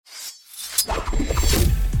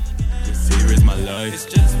life. It's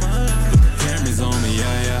just my life. Put the cameras on me,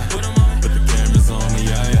 yeah, yeah. Put them on me. Put the cameras on me,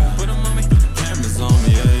 yeah, yeah. Put them on me. Put the cameras on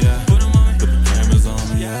me, yeah, yeah. Put them on me. Put the cameras on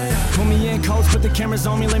me, yeah, yeah. Put me in, coach, put the cameras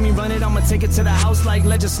on me, let me run it. I'ma take it to the house like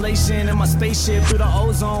legislation. In my spaceship through the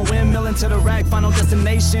ozone, windmill into the rack, final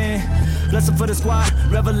destination. Blessing for the squad,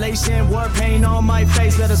 revelation, war pain on my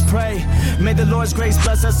face, let us pray. May the Lord's grace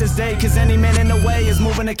bless us this day, cause any man in the way is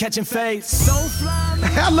moving to catching fate. So fly.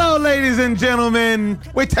 Hello, ladies and gentlemen.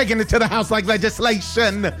 We're taking it to the house like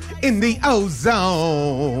legislation in the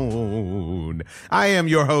ozone. I am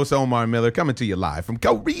your host, Omar Miller, coming to you live from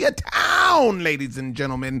Koreatown, ladies and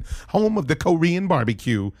gentlemen, home of the Korean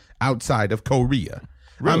barbecue outside of Korea.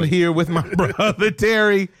 Really? I'm here with my brother,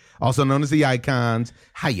 Terry, also known as the Icons.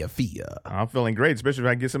 How you feel? I'm feeling great, especially if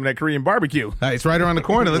I can get some of that Korean barbecue. It's right around the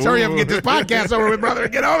corner. Let's hurry up and get this podcast over with, brother.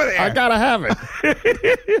 Get over there. I gotta have it.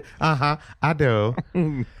 I do.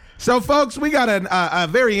 So, folks, we got a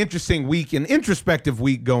very interesting week, an introspective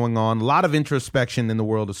week going on. A lot of introspection in the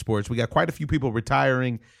world of sports. We got quite a few people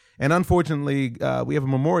retiring, and unfortunately, we have a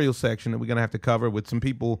memorial section that we're going to have to cover with some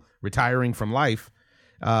people retiring from life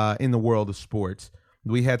in the world of sports.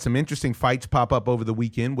 We had some interesting fights pop up over the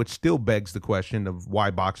weekend, which still begs the question of why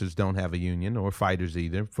boxers don't have a union, or fighters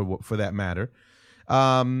either, for that matter.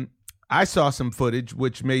 I saw some footage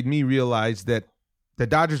which made me realize that the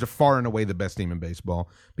Dodgers are far and away the best team in baseball,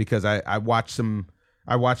 because I watched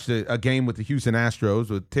a game with the Houston Astros,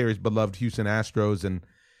 with Terry's beloved Houston Astros, and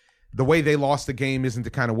the way they lost the game isn't the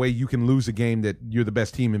kind of way you can lose a game that you're the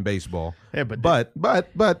best team in baseball. Yeah, but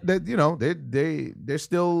you know, they're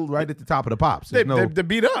still right at the top of the pops. They're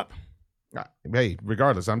beat up. Hey,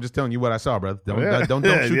 regardless, I'm just telling you what I saw, brother. Don't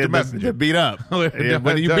shoot the messenger. They're beat up.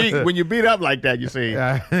 When you beat up like that, you see.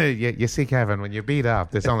 You see, Kevin, when you beat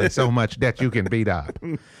up, there's only so much that you can beat up.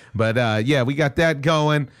 But yeah, we got that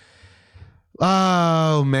going.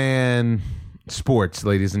 Oh man. Sports,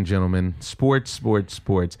 ladies and gentlemen. Sports.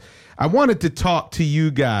 I wanted to talk to you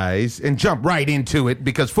guys and jump right into it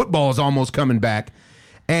because football is almost coming back.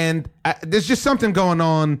 And there's just something going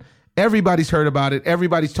on. Everybody's heard about it.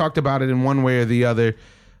 Everybody's talked about it in one way or the other.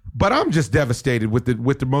 But I'm just devastated with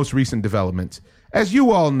the most recent developments. As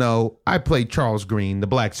you all know, I played Charles Green, the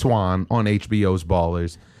Black Swan, on HBO's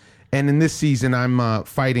Ballers. And in this season, I'm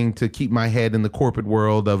fighting to keep my head in the corporate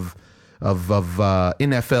world of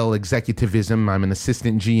NFL executivism. I'm an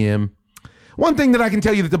assistant GM. One thing that I can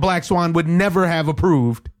tell you that the Black Swan would never have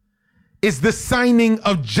approved is the signing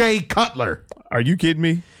of Jay Cutler. Are you kidding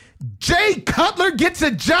me? Jay Cutler gets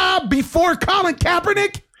a job before Colin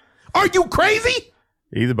Kaepernick? Are you crazy?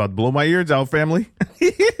 He's about to blow my ears out, family.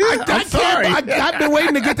 I'm sorry. I've been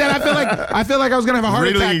waiting to get that. I feel like I was going to have a heart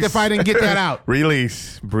attack if I didn't get that out.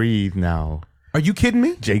 Release. Breathe now. Are you kidding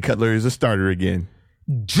me? Jay Cutler is a starter again.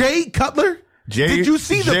 Jay Cutler? Did you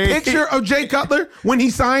see the picture of Jay Cutler when he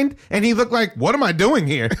signed and he looked like, what am I doing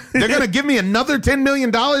here? They're going to give me another $10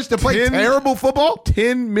 million to play terrible football?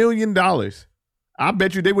 $10 million. I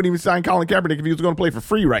bet you they wouldn't even sign Colin Kaepernick if he was going to play for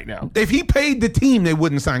free right now. If he paid the team, they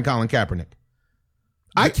wouldn't sign Colin Kaepernick.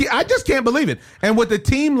 I just can't believe it. And with a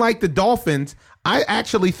team like the Dolphins, I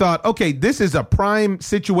actually thought, okay, this is a prime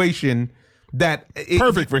situation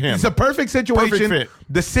perfect for him. It's a perfect situation. Perfect fit.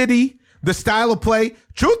 The city, the style of play.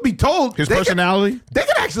 Truth be told, his personality. They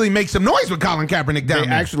could actually make some noise with Colin Kaepernick down there.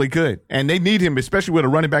 They actually could. And they need him, especially with a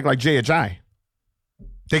running back like Jay Ajayi.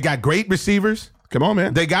 They got great receivers. Come on,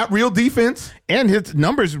 man. They got real defense. And his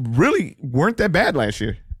numbers really weren't that bad last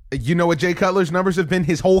year. You know what Jay Cutler's numbers have been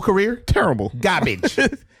his whole career? Terrible. Garbage.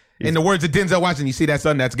 In the words of Denzel Washington, you see that,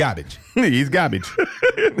 son? That's garbage. He's garbage.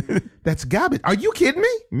 That's garbage. Are you kidding me?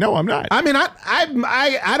 No, I'm not. I mean,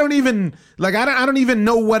 I don't even I don't even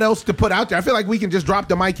know what else to put out there. I feel like we can just drop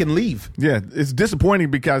the mic and leave. Yeah, it's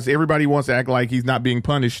disappointing because everybody wants to act like he's not being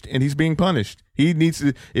punished, and he's being punished. He needs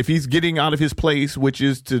to, if he's getting out of his place, which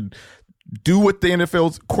is to do what the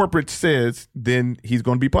NFL's corporate says, then he's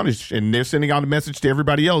going to be punished. And they're sending out a message to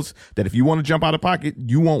everybody else that if you want to jump out of pocket,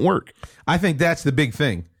 you won't work. I think that's the big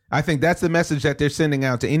thing. I think that's the message that they're sending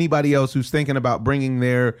out to anybody else who's thinking about bringing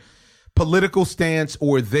their political stance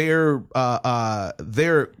or their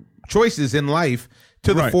choices in life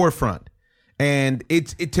to the forefront. And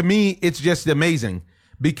to me, it's just amazing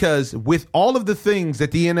because with all of the things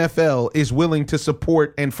that the NFL is willing to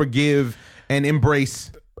support and forgive and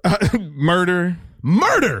embrace, murder,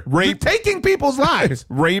 rape, taking people's lives,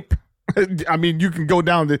 rape. I mean, you can go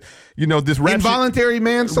down to, this rap involuntary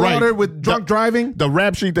manslaughter with drunk driving. The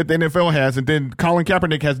rap sheet that the NFL has, and then Colin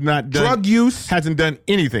Kaepernick has not done. Drug use. Hasn't done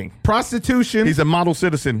anything. Prostitution. He's a model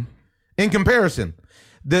citizen. In comparison,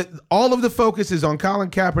 all of the focus is on Colin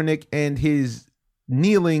Kaepernick and his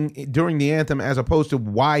kneeling during the anthem as opposed to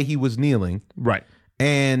why he was kneeling. Right.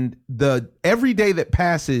 And every day that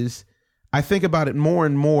passes, I think about it more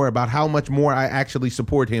and more about how much more I actually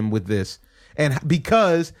support him with this. And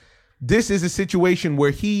because this is a situation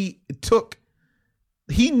where he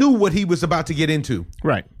knew what he was about to get into.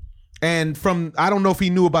 Right. And I don't know if he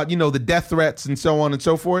knew about, the death threats and so on and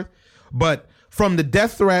so forth, but from the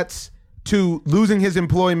death threats to losing his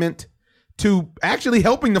employment to actually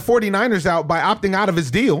helping the 49ers out by opting out of his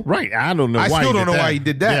deal. Right. I don't know why I still don't know why he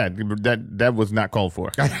did that. Yeah, that was not called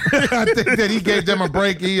for. I think that he gave them a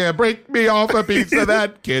break. Break me off a piece of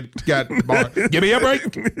that kid. Give me a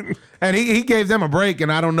break. And he gave them a break,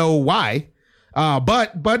 and I don't know why.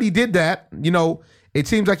 But he did that. It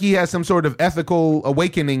seems like he has some sort of ethical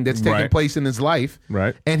awakening that's taking place in his life.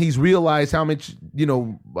 Right. And he's realized how much,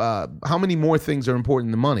 how many more things are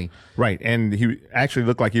important than money. Right. And he actually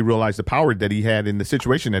looked like he realized the power that he had in the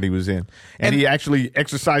situation that he was in. And he actually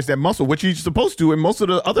exercised that muscle, which he's supposed to, and most of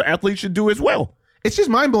the other athletes should do as well. It's just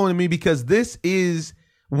mind-blowing to me because this is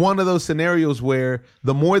one of those scenarios where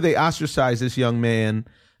the more they ostracize this young man,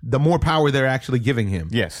 the more power they're actually giving him.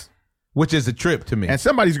 Yes. Which is a trip to me. And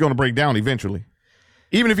somebody's going to break down eventually.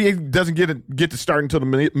 Even if he doesn't get to start until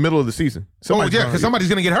the middle of the season. Because somebody's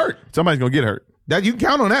going to get hurt. Somebody's going to get hurt. That you can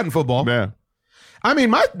count on that in football. Yeah. I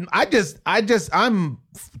mean, I'm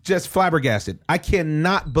just flabbergasted. I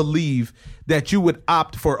cannot believe that you would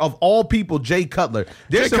opt for, of all people, Jay Cutler.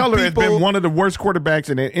 Jay Cutler has been one of the worst quarterbacks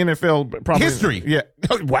in the NFL probably history. Yeah.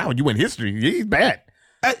 Wow, you went history. He's bad.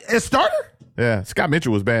 A starter? Yeah. Scott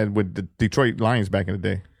Mitchell was bad with the Detroit Lions back in the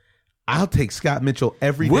day. I'll take Scott Mitchell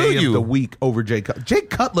every day of the week over Jay Cutler. Jay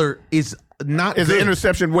Cutler is not good. An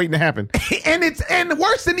interception waiting to happen. and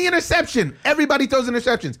worse than the interception. Everybody throws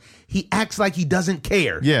interceptions. He acts like he doesn't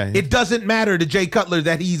care. Yeah. It doesn't matter to Jay Cutler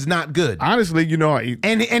that he's not good. Honestly,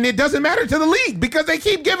 and it doesn't matter to the league because they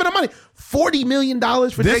keep giving him money. $40 million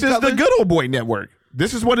for Jay Cutler. This is the Good Old Boy Network.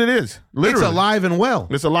 This is what it is. Literally. It's alive and well.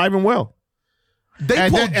 It's alive and well.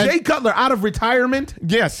 They pulled Jay Cutler out of retirement.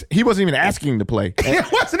 Yes, he wasn't even asking to play.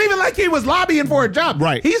 It wasn't even like he was lobbying for a job.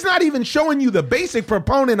 Right. He's not even showing you the basic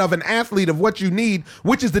proponent of an athlete of what you need,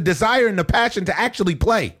 which is the desire and the passion to actually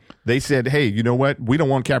play. They said, hey, you know what? We don't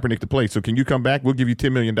want Kaepernick to play, so can you come back? We'll give you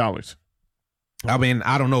 $10 million. I mean,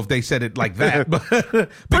 I don't know if they said it like that, but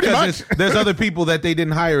Pretty much. there's other people that they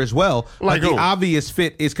didn't hire as well. Like the obvious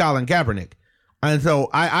fit is Colin Kaepernick. And so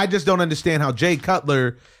I just don't understand how Jay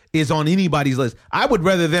Cutler is on anybody's list. I would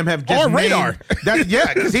rather them have just radar.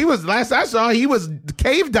 Because he was, last I saw, he was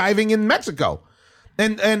cave diving in Mexico.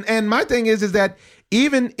 And my thing is that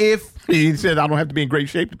even if he said I don't have to be in great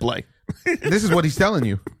shape to play. This is what he's telling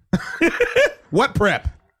you. What prep?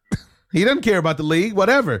 He doesn't care about the league,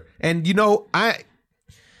 whatever. And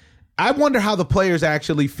I wonder how the players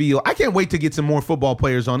actually feel. I can't wait to get some more football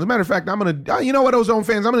players on. As a matter of fact, I'm going to, you know what, Ozone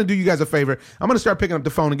fans, I'm going to do you guys a favor. I'm going to start picking up the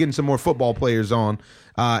phone and getting some more football players on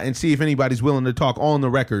and see if anybody's willing to talk on the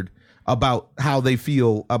record about how they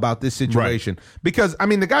feel about this situation. Right. Because, I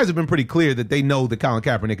mean, the guys have been pretty clear that they know that Colin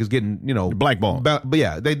Kaepernick is getting, blackballed. But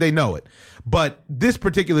yeah, they know it. But this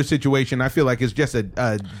particular situation, I feel like is just a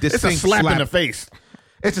distinct it's a slap in the face.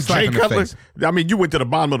 It's a slap in the face. I mean, you went to the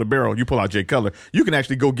bottom of the barrel. You pull out Jay Cutler. You can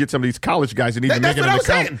actually go get some of these college guys and even make it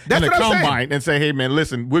in the combine and say, hey, man,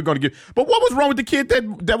 listen, we're going to give. But what was wrong with the kid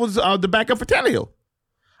that was the backup for Tannehill?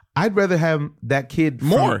 I'd rather have that kid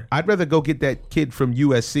more. I'd rather go get that kid from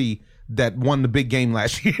USC that won the big game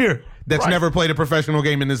last year that's never played a professional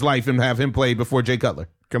game in his life and have him play before Jay Cutler.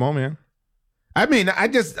 Come on, man. I mean, I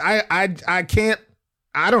can't.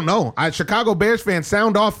 I don't know. Chicago Bears fans,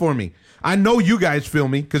 sound off for me. I know you guys feel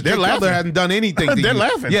me because Jay Cutler hasn't done anything to They're you.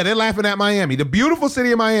 laughing. Yeah, they're laughing at Miami, the beautiful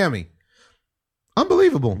city of Miami.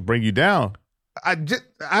 Unbelievable. Bring you down. I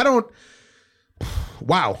don't.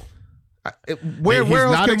 Wow. Where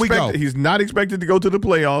else can we go? He's not expected to go to the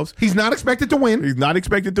playoffs. He's not expected to win. He's not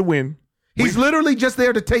expected to win. He's literally just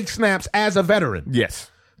there to take snaps as a veteran.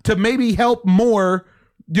 Yes. To maybe help more,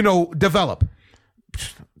 develop.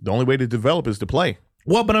 The only way to develop is to play.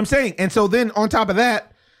 Well, but I'm saying, and so then on top of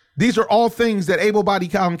that, these are all things that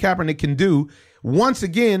able-bodied Colin Kaepernick can do. Once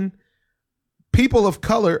again, people of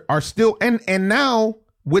color are still, and now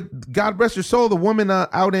with, God rest her soul, the woman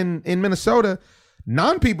out in Minnesota,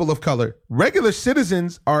 non-people of color, regular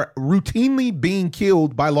citizens are routinely being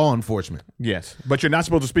killed by law enforcement. Yes, but you're not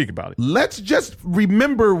supposed to speak about it. Let's just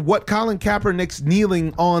remember what Colin Kaepernick's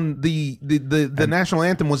kneeling on the national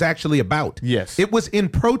anthem was actually about. Yes. It was in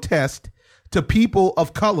protest to people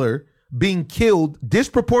of color being killed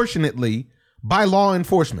disproportionately by law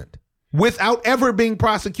enforcement without ever being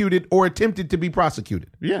prosecuted or attempted to be prosecuted.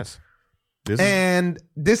 Yes.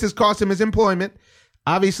 This has cost him his employment.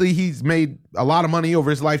 Obviously, he's made a lot of money over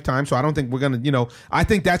his lifetime, so I don't think we're going to, I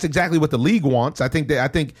think that's exactly what the league wants. I think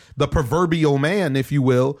the proverbial man, if you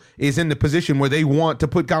will, is in the position where they want to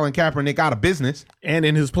put Colin Kaepernick out of business. And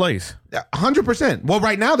in his place. 100%. Well,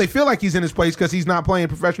 right now they feel like he's in his place because he's not playing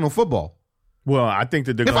professional football. Well, I think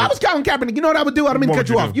that if I was Colin Kaepernick, you know what I would do? I don't mean to cut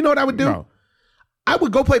you off. You know what I would do? No. I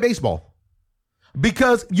would go play baseball.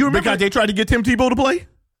 Because you remember. Because they tried to get Tim Tebow to play?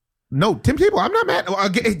 No, Tim Tebow, I'm not mad.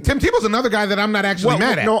 Tim Tebow's another guy that I'm not actually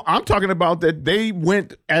mad at. No, I'm talking about that they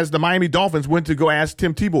went, as the Miami Dolphins went to go ask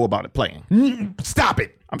Tim Tebow about it playing. Stop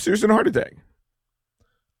it. I'm serious in a heart attack.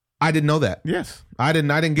 I didn't know that. Yes. I didn't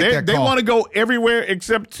get that call. They want to go everywhere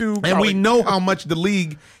except to And we know how much the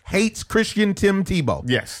league hates Christian Tim Tebow.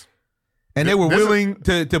 Yes. And they were willing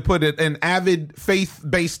to put an avid,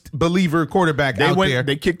 faith-based believer quarterback out there.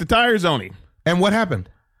 They kicked the tires on him. And what happened?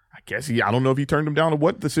 I guess I don't know if he turned him down or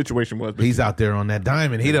what the situation was. But he's out there on that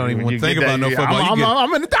diamond. He don't even want to think about no football.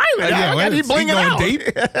 I'm in the diamond. He's blinging out. Deep.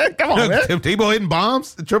 Come on, man. Tim Tebow hitting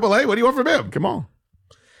bombs. AAA. What do you want from him? Come on.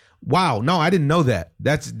 Wow. No, I didn't know that.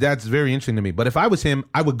 That's very interesting to me. But if I was him,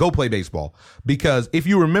 I would go play baseball. Because if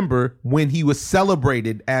you remember when he was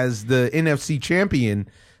celebrated as the NFC champion,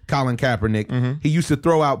 Colin Kaepernick, he used to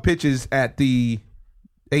throw out pitches at the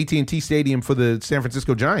AT&T Stadium for the San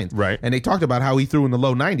Francisco Giants. Right. And they talked about how he threw in the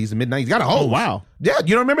low 90s and mid 90s. He's got a hose. Oh, wow. Yeah,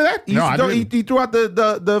 you don't remember that? He threw out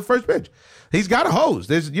the first pitch. He's got a hose.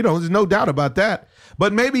 There's no doubt about that.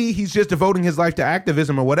 But maybe he's just devoting his life to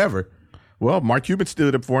activism or whatever. Well, Mark Cuban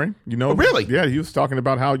stood up for him. Oh, really? Yeah, he was talking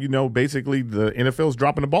about how, basically the NFL's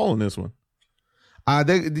dropping the ball in this one.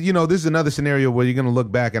 This is another scenario where you're going to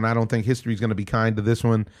look back, and I don't think history's going to be kind to this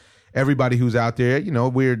one. Everybody who's out there,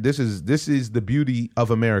 this is the beauty of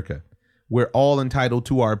America. We're all entitled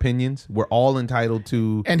to our opinions. We're all entitled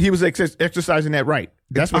to. And he was exercising that right.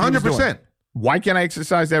 That's what 100%. He was doing. Why can't I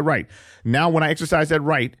exercise that right? Now, when I exercise that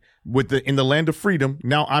right in the land of freedom,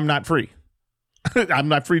 now I'm not free. I'm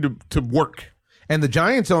not free to work. And the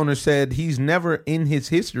Giants owner said he's never in his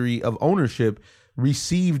history of ownership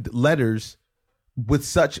received letters with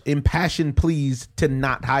such impassioned pleas to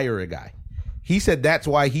not hire a guy. He said that's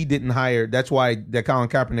why he didn't hire. That's why that Colin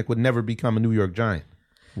Kaepernick would never become a New York Giant.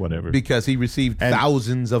 Whatever. Because he received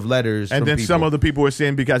thousands of letters. And then people. some other people were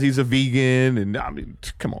saying because he's a vegan. And I mean,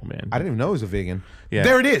 come on, man. I didn't even know he was a vegan. Yeah.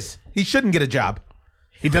 There it is. He shouldn't get a job.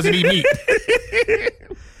 He doesn't eat meat.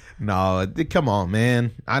 No, come on,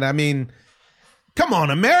 man. I mean, come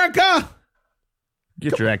on, America.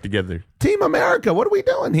 Get your act together. Team America. What are we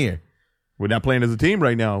doing here? We're not playing as a team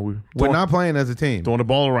right now. We're not playing as a team. Throwing the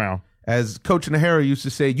ball around. As Coach Nahara used to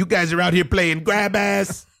say, you guys are out here playing grab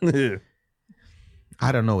ass.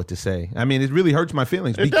 I don't know what to say. I mean, it really hurts my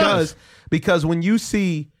feelings because when you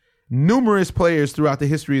see numerous players throughout the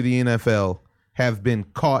history of the NFL have been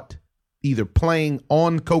caught either playing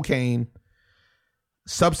on cocaine,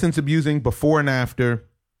 substance abusing before and after,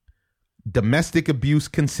 domestic abuse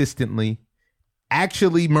consistently,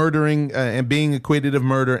 actually murdering and being acquitted of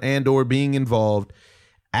murder and or being involved,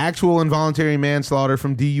 actual involuntary manslaughter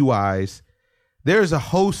from DUIs. There's a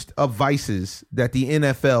host of vices that the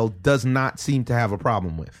NFL does not seem to have a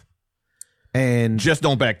problem with. And just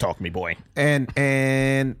don't backtalk me, boy. And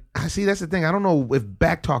I see that's the thing. I don't know if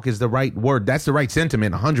backtalk is the right word. That's the right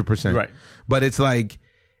sentiment, 100%. Right. But it's like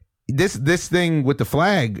this thing with the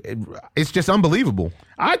flag, it's just unbelievable.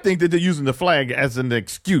 I think that they're using the flag as an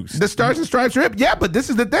excuse. The Stars and Stripes rip, yeah, but this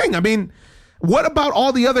is the thing. I mean, what about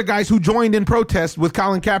all the other guys who joined in protest with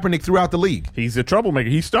Colin Kaepernick throughout the league? He's a troublemaker.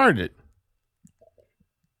 He started it.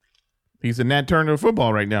 He's a Nat Turner of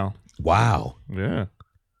football right now. Wow. Yeah.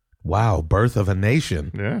 Wow. Birth of a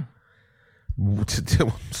nation. Yeah.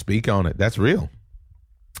 Speak on it. That's real.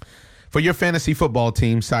 For your fantasy football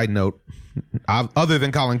team, side note, other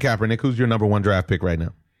than Colin Kaepernick, who's your number one draft pick right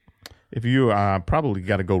now? If you probably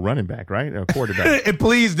got to go running back, right? Or quarterback. And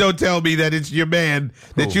please don't tell me that it's your man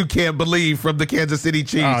that you can't believe from the Kansas City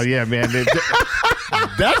Chiefs. Oh, yeah, man.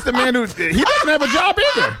 That's the man he doesn't have a job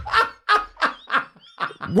either.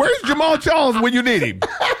 Where's Jamal Charles when you need him?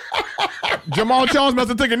 Jamal Charles must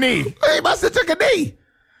have took a knee. He must have took a knee.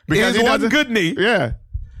 Because he wasn't good knee. Yeah.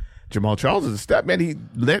 Jamal Charles is a step, man. He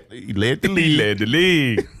led the league. He led the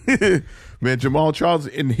league. Man, Jamal Charles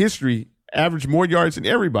in history averaged more yards than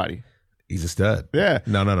everybody. He's a stud. Yeah.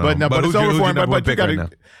 No. But it's over for him. But you right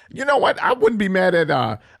got you know what? I wouldn't be mad at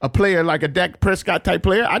a player like a Dak Prescott type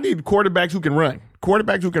player. I need quarterbacks who can run.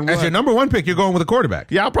 As your number one pick, you're going with a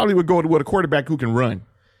quarterback. Yeah, I probably would go with a quarterback who can run.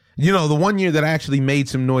 You know, the one year that I actually made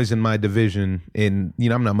some noise in my division, I'm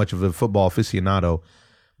not much of a football aficionado,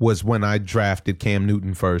 was when I drafted Cam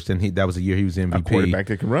Newton first, and that was the year he was MVP. A quarterback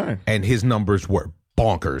that can run. And his numbers were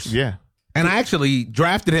bonkers. Yeah. And I actually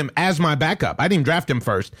drafted him as my backup. I didn't even draft him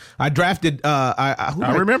first. I drafted. I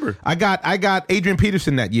remember. I got Adrian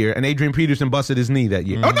Peterson that year, and Adrian Peterson busted his knee that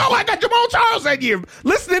year. Oh no, I got Jamal Charles that year.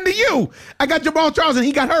 Listening to you, I got Jamal Charles, and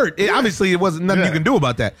he got hurt. Obviously, it wasn't nothing you can do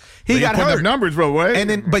about that. He got put up hurt. numbers, bro. What? And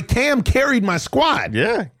then, but Cam carried my squad.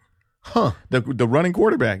 Yeah. Huh. The running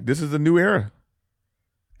quarterback. This is a new era.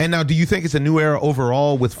 And now, do you think it's a new era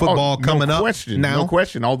overall with football coming up now? No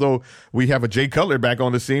question. Although we have a Jay Cutler back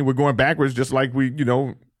on the scene, we're going backwards, just like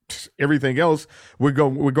everything else. We're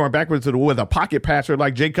going backwards with a pocket passer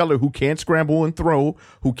like Jay Cutler, who can't scramble and throw,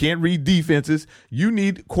 who can't read defenses. You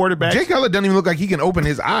need quarterbacks. Jay Cutler doesn't even look like he can open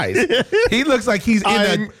his eyes. He looks like he's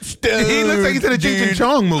in He looks like he's in a Cheech and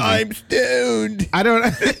Chong movie. I'm stoned. I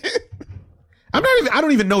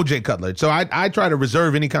don't even know Jay Cutler, so I try to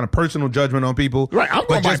reserve any kind of personal judgment on people. Right, I'm but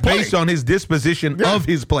going just by based play. on his disposition of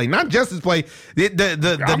his play, not just his play,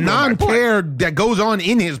 the non-care that goes on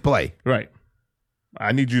in his play. Right.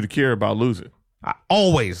 I need you to care about losing.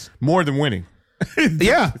 Always. More than winning.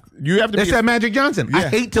 Yeah. You have to That's that Magic Johnson. Yeah. I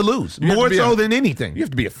hate to lose, You have more to be so than anything. You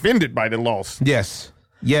have to be offended by the loss. Yes.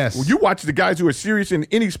 Well, you watch the guys who are serious in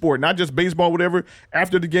any sport, not just baseball, whatever.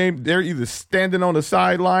 After the game, they're either standing on the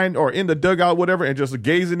sideline or in the dugout, whatever, and just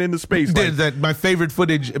gazing into space. Like, My favorite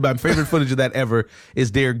footage of that ever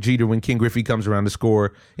is Derek Jeter when Ken Griffey comes around to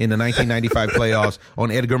score in the 1995 playoffs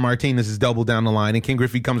on Edgar Martinez's double down the line, and Ken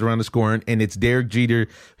Griffey comes around to score, and it's Derek Jeter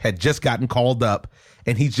had just gotten called up,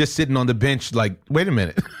 and he's just sitting on the bench like, wait a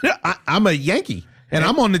minute, I'm a Yankee. And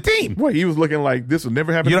I'm on the team. Boy, he was looking like this will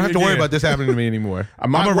never happen. You don't to have me to worry again. about this happening to me anymore.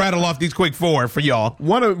 I'm gonna rattle off these quick four for y'all.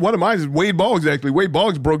 One of mine is Wade Boggs. Actually, Wade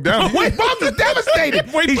Boggs broke down. Wade Boggs was devastated.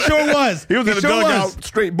 He sure was. He was in the dugout,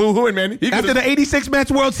 straight boo-hooing, man. After the '86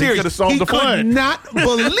 Mets World Series, could have solved the flood. could not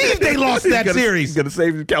believe they lost that series. He could have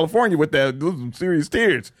saved California with that. Those some serious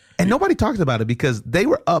tears. And nobody talks about it because they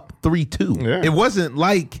were up 3-2. Yeah. It wasn't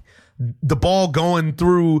like the ball going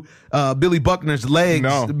through Billy Buckner's legs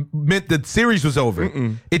meant the series was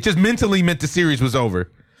over. It just mentally meant the series was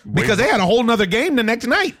over. Because they had a whole nother game the next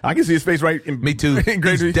night. I can see his face right in Me too.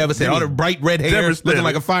 He's devastated. All the bright red hair looking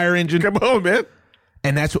like a fire engine. Come on, man.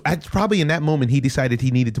 And that's probably in that moment he decided he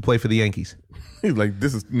needed to play for the Yankees. He's like,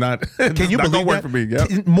 this is not. Can you believe work that? for me?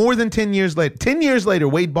 Yep. More than 10 years later. 10 years later,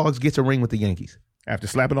 Wade Boggs gets a ring with the Yankees. After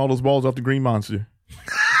slapping all those balls off the Green Monster.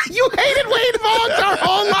 You hated Wade Boggs our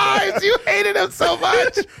whole lives. You hated him so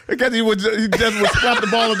much. Because he just would slap the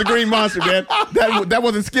ball at the Green Monster, man. That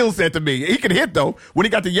wasn't skill set to me. He could hit though. When he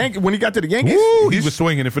got to the Yankees, Ooh, he was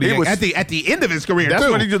swinging it for the Yankees. At the end of his career. That's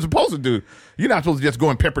too. what he was supposed to do. You're not supposed to just go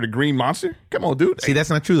and pepper the Green Monster. Come on, dude. See, that's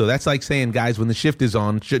not true though. That's like saying guys when the shift is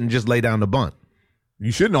on shouldn't just lay down the bunt.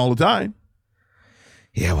 You shouldn't all the time.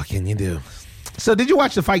 Yeah, what can you do? So, did you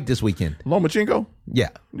watch the fight this weekend? Lomachenko? Yeah.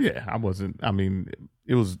 Yeah, I wasn't. I mean,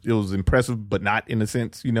 it was impressive, but not in a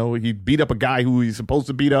sense. You know, he beat up a guy who he's supposed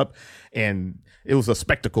to beat up, and it was a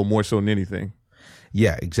spectacle more so than anything.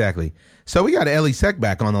 Yeah, exactly. So we got Ellie Seck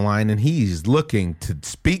back on the line, and he's looking to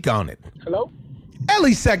speak on it. Hello?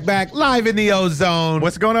 Ellie Seck back live in the Ozone.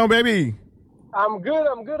 What's going on, baby? I'm good.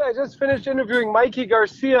 I just finished interviewing Mikey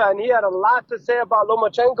Garcia, and he had a lot to say about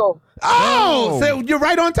Lomachenko. Oh, so you're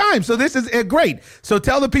right on time. So this is great. So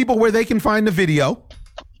tell the people where they can find the video.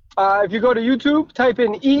 If you go to YouTube, type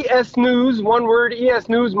in ES News, one word, ES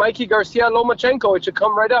News, Mikey Garcia Lomachenko. It should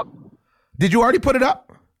come right up. Did you already put it up?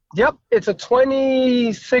 Yep, it's a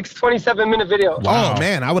 26, 27-minute video. Wow. Oh,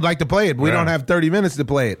 man, I would like to play it. We don't have 30 minutes to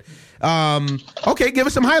play it. Okay, give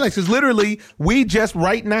us some highlights. Because literally,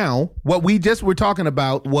 right now, what we just were talking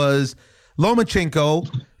about was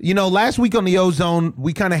Lomachenko. You know, last week on the Ozone,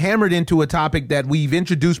 we kind of hammered into a topic that we've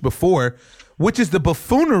introduced before, which is the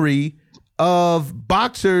buffoonery of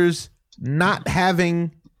boxers not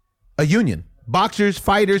having a union. Boxers,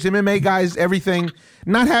 fighters, MMA guys, everything,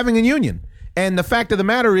 not having a union. And the fact of the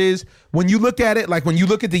matter is, when you look at it, like when you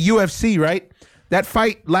look at the UFC, right? That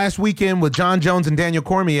fight last weekend with John Jones and Daniel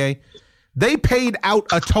Cormier, they paid out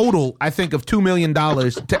a total, I think, of $2 million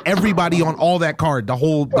to everybody on all that card, the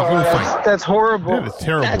whole fight. That's horrible. That is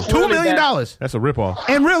terrible. That's $2 million. That's a ripoff.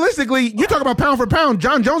 And realistically, you talk about pound for pound,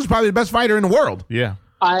 John Jones is probably the best fighter in the world. Yeah.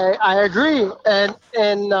 I agree. And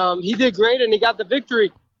he did great, and he got the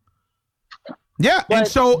victory. Yeah, But- and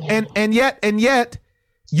so and yet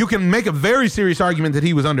you can make a very serious argument that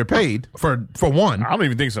he was underpaid for one. I don't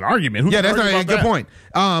even think it's an argument. Who Yeah, can that's argue not a about good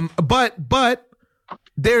that? point. But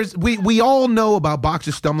there's we all know about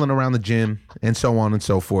boxers stumbling around the gym and so on and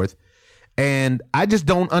so forth. And I just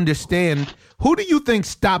don't understand, who do you think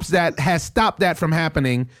has stopped that from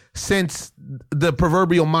happening since the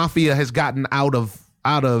proverbial mafia has gotten out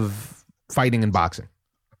of fighting and boxing?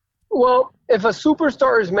 Well, if a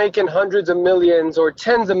superstar is making hundreds of millions or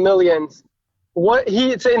tens of millions,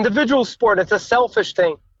 it's an individual sport. It's a selfish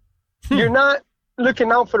thing. You're not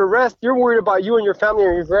looking out for the rest. You're worried about you and your family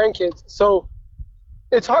and your grandkids. So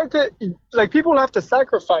it's hard to, like, people have to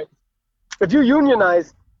sacrifice. If you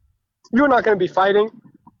unionize, you're not going to be fighting.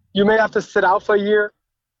 You may have to sit out for a year.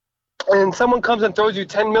 And someone comes and throws you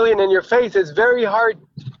 $10 million in your face. It's very hard.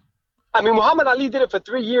 I mean, Muhammad Ali did it for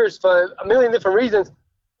 3 years for a million different reasons,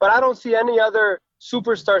 but I don't see any other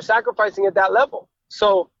superstar sacrificing at that level.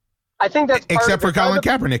 So I think that's part except of for Colin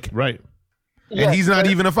Kaepernick, Right. and he's not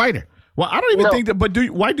even a fighter. Well, I don't even No. think that, but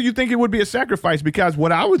why do you think it would be a sacrifice? Because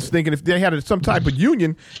what I was thinking, if they had some type of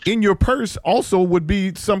union, in your purse also would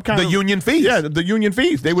be some kind The of union fees. Yeah, the union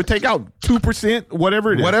fees. They would take out 2%,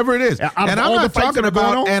 whatever it is. Whatever it is. Out of And I'm all the not fights talking that are going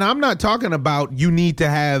about, on. and I'm not talking about you need to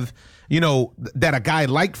have, that a guy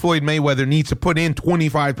like Floyd Mayweather needs to put in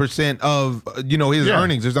 25% of, his Yeah.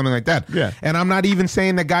 earnings or something like that. Yeah. And I'm not even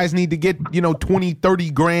saying that guys need to get, 20, 30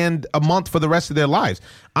 grand a month for the rest of their lives.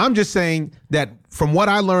 I'm just saying that from what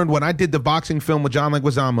I learned when I did the boxing film with John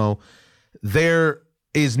Leguizamo, there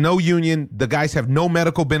is no union. The guys have no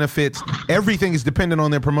medical benefits. Everything is dependent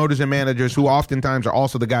on their promoters and managers, who oftentimes are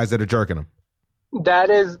also the guys that are jerking them. That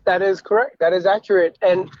is correct. That is accurate.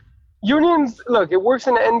 And unions, look, it works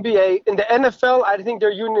in the NBA. In the NFL, I think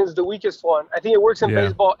their union is the weakest one. I think it works in Yeah.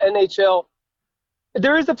 baseball, NHL.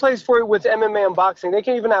 There is a place for it with MMA and boxing. They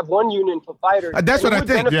can even have one union for fighters. That's And what it I would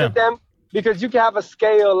think, benefit them because you can have a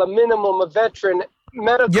scale, a minimum, a veteran,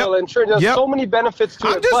 medical, Yep. insurance. There's Yep. so many benefits to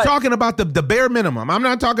I'm it. just but talking about the bare minimum. I'm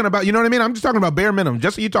not talking about, you know what I mean? I'm just talking about bare minimum.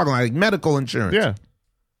 Just so you're talking like medical insurance. Yeah.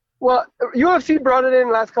 Well, UFC brought it in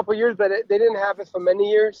the last couple of years, but they didn't have it for many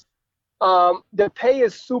years. The pay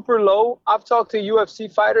is super low. I've talked to UFC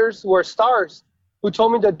fighters who are stars who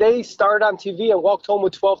told me that they started on TV and walked home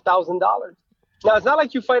with $12,000. Now, it's not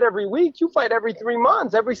like you fight every week. You fight every 3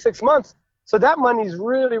 months, every 6 months. So that money is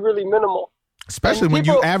really, really minimal. Especially And when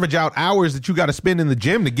you people- average out hours that you got to spend in the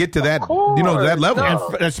gym to get to that, course. that level. No.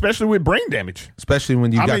 And especially with brain damage. Especially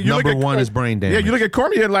when you got number one is brain damage. Yeah, you look at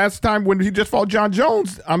Cormier last time when he just fought John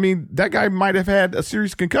Jones. I mean, that guy might have had a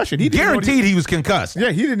serious concussion. He didn't know Guaranteed he was concussed. Yeah,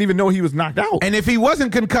 he didn't even know he was knocked out. And if he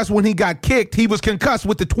wasn't concussed when he got kicked, he was concussed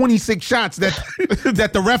with the 26 shots that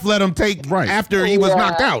that the ref let him take Right. after he was Yeah.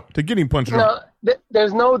 knocked out. to get him punched No, out.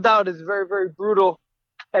 there's no doubt it's very, very brutal.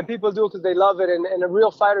 And people do it because they love it. And the real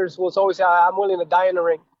fighters will always say, I'm willing to die in the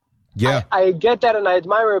ring. Yeah. I get that and I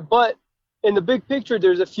admire it. But in the big picture,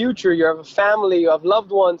 there's a future. You have a family. You have loved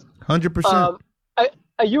ones. 100%.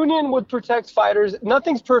 A union would protect fighters.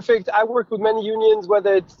 Nothing's perfect. I work with many unions,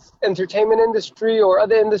 whether it's entertainment industry or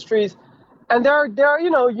other industries. And there are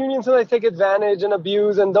unions that take advantage and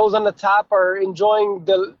abuse, and those on the top are enjoying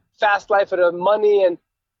the fast life of the money, and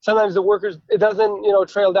sometimes the workers, it doesn't,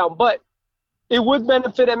 trail down. But it would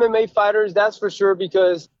benefit MMA fighters, that's for sure,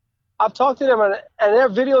 because I've talked to them, and there are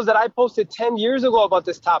videos that I posted 10 years ago about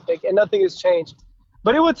this topic, and nothing has changed.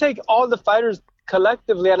 But it would take all the fighters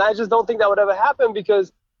collectively, and I just don't think that would ever happen,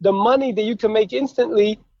 because the money that you can make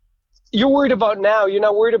instantly, you're worried about now. You're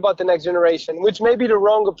not worried about the next generation, which may be the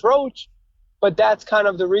wrong approach, but that's kind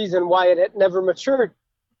of the reason why it never matured.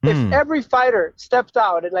 If every fighter stepped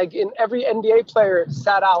out, and like in every NBA player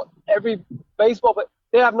sat out, every baseball, but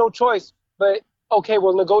they have no choice. But okay,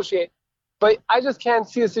 we'll negotiate. But I just can't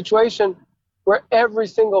see a situation where every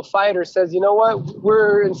single fighter says, you know what,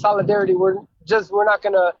 we're in solidarity. We're not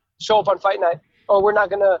gonna show up on fight night, or we're not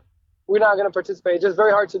gonna participate. It's just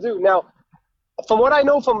very hard to do. Now, from what I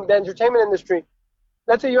know from the entertainment industry,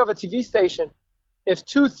 let's say you have a TV station. If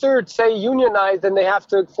 2/3 say unionize, then they have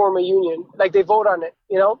to form a union. Like they vote on it,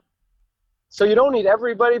 So you don't need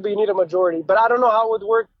everybody, but you need a majority. But I don't know how it would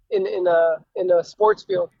work in a sports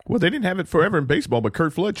field. Well, they didn't have it forever in baseball, but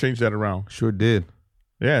Kurt Flood changed that around. Sure did.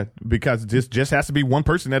 Yeah, because this just has to be one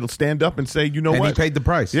person that'll stand up and say, you know And what? he paid the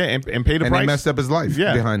price. Yeah, and pay the And price. he messed up his life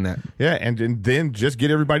behind that. Yeah, and then just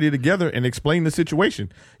get everybody together and explain the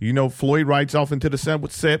situation. Floyd rides off into the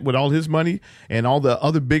set with all his money and all the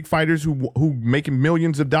other big fighters who making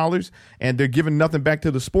millions of dollars, and they're giving nothing back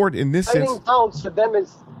to the sport in this sense. Fighting pounds for them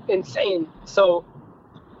is insane. So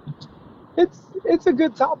it's a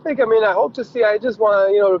good topic. I mean, I hope to see. I just want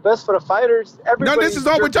the best for the fighters. No, this is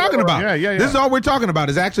all we're talking about. Yeah. This is all we're talking about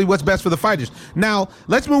is actually what's best for the fighters. Now,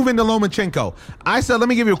 let's move into Lomachenko. Let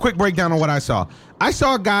me give you a quick breakdown on what I saw. I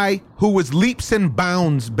saw a guy who was leaps and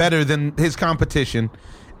bounds better than his competition,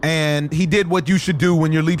 and he did what you should do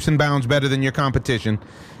when you're leaps and bounds better than your competition.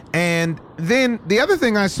 And then the other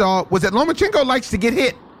thing I saw was that Lomachenko likes to get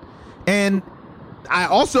hit. And I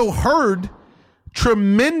also heard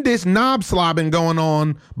tremendous knob slobbing going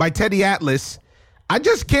on by Teddy Atlas. I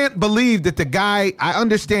just can't believe that the guy, I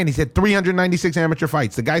understand he's had 396 amateur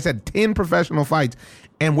fights. The guy's had 10 professional fights,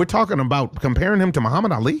 and we're talking about comparing him to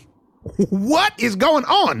Muhammad Ali? What is going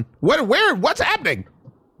on? What's happening?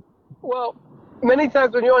 Well, many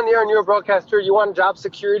times when you're on the air and you're a broadcaster, you want job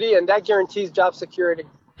security, and that guarantees job security.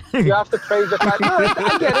 You have to praise the fact. No,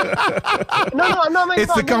 I get it. No, I'm not making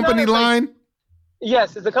It's the company line?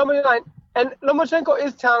 Yes, it's the company line. And Lomachenko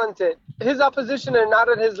is talented. His opposition are not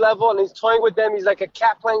at his level, and he's toying with them. He's like a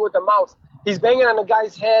cat playing with a mouse. He's banging on the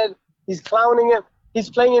guy's head. He's clowning him. He's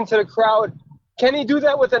playing into the crowd. Can he do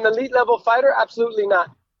that with an elite level fighter? Absolutely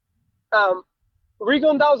not.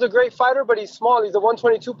 Rigondeaux is a great fighter, but he's small. He's a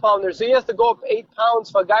 122 pounder, so he has to go up 8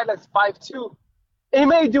 pounds for a guy that's 5'2". He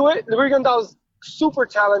may do it. Rigondeaux is super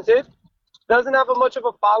talented, doesn't have much of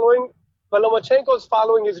a following, but Lomachenko's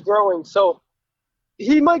following is growing. So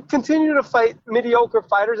he might continue to fight mediocre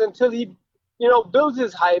fighters until he, builds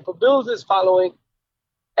his hype, builds his following.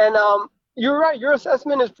 And you're right. Your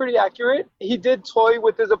assessment is pretty accurate. He did toy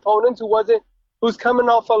with his opponent who's coming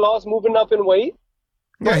off a loss, moving up in weight.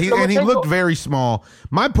 Yeah, and he looked very small.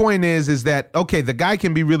 My point is that, okay, the guy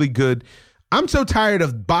can be really good. I'm so tired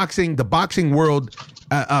of the boxing world,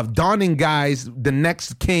 of donning guys the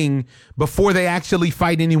next king before they actually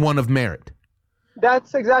fight anyone of merit.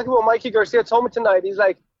 That's exactly what Mikey Garcia told me tonight. He's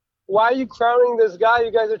like, why are you crowning this guy?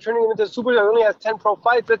 You guys are turning him into a superstar. He only has 10 pro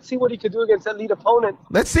fights. Let's see what he could do against elite opponents.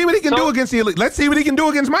 Let's see what he can do against the elite. Let's see what he can do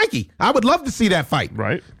against Mikey. I would love to see that fight.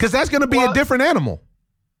 Right. Because that's going to be a different animal.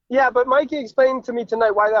 Yeah, but Mikey explained to me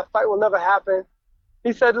tonight why that fight will never happen.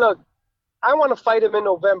 He said, look, I want to fight him in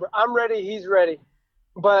November. I'm ready. He's ready.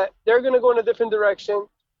 But they're going to go in a different direction.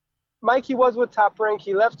 Mikey was with Top Rank.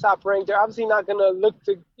 He left Top Rank. They're obviously not going to look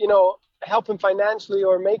to, help him financially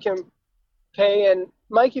or make him pay. And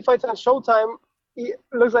Mikey fights on Showtime. It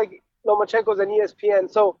looks like Lomachenko's on ESPN.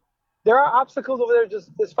 So there are obstacles over there.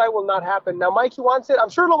 Just this fight will not happen. Now, Mikey wants it. I'm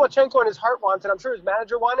sure Lomachenko in his heart wants it. I'm sure his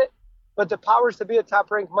manager wants it. But the powers to be at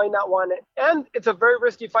Top Rank might not want it. And it's a very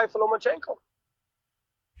risky fight for Lomachenko.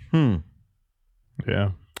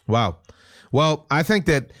 Yeah. Wow. Well, I think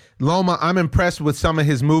that Loma, I'm impressed with some of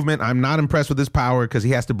his movement. I'm not impressed with his power because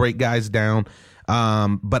he has to break guys down.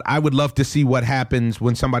 But I would love to see what happens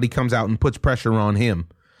when somebody comes out and puts pressure on him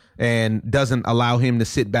and doesn't allow him to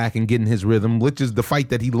sit back and get in his rhythm, which is the fight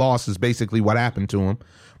that he lost is basically what happened to him,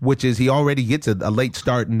 which is he already gets a late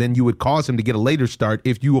start, and then you would cause him to get a later start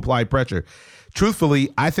if you apply pressure. Truthfully,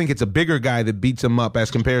 I think it's a bigger guy that beats him up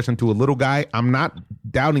as comparison to a little guy. I'm not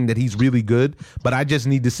doubting that he's really good, but I just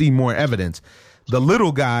need to see more evidence. The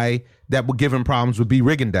little guy that would give him problems would be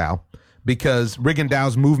Rigondeaux, because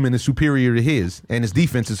Rigondeaux's movement is superior to his, and his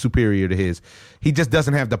defense is superior to his. He just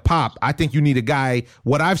doesn't have the pop. I think you need a guy.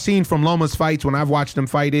 What I've seen from Loma's fights when I've watched him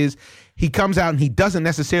fight is he comes out and he doesn't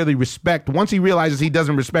necessarily respect. Once he realizes he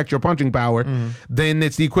doesn't respect your punching power, then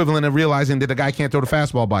it's the equivalent of realizing that the guy can't throw the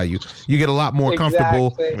fastball by you. You get a lot more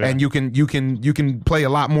comfortable, and you can play a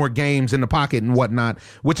lot more games in the pocket and whatnot,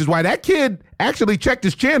 which is why that kid actually checked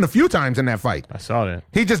his chin a few times in that fight. I saw that.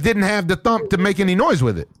 He just didn't have the thump to make any noise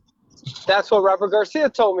with it. That's what Robert Garcia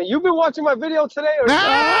told me. You've been watching my video today? Or I'm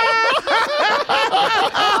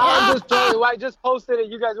just telling you. I just posted it.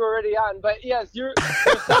 You guys were already on. But, yes, your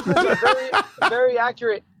assessments are very, very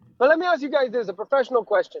accurate. But let me ask you guys this, a professional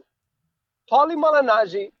question. Paulie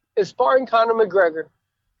Malignaggi is sparring Conor McGregor.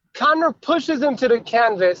 Conor pushes him to the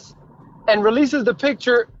canvas and releases the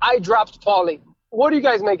picture, I dropped Paulie. What do you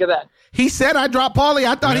guys make of that? He said I dropped Paulie.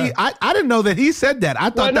 I thought I didn't know that he said that. I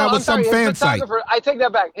thought that was some fan site. I take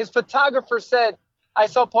that back. His photographer said, I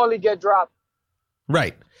saw Paulie get dropped.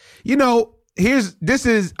 Right.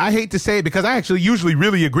 I hate to say it because I actually usually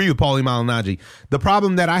really agree with Paulie Malignaggi. The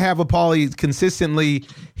problem that I have with Paulie is consistently,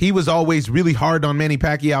 he was always really hard on Manny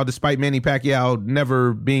Pacquiao, despite Manny Pacquiao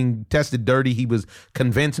never being tested dirty. He was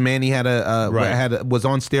convinced Manny was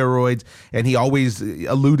on steroids, and he always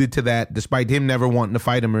alluded to that, despite him never wanting to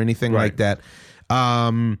fight him or anything like that.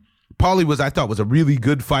 Paulie I thought was a really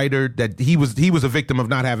good fighter. That he was a victim of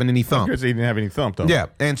not having any thump. Because he didn't have any thump, though. Yeah,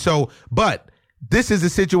 and so, but this is a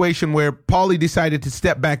situation where Paulie decided to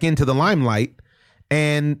step back into the limelight,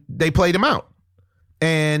 and they played him out.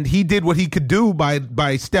 And he did what he could do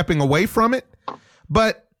by stepping away from it.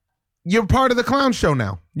 But you're part of the clown show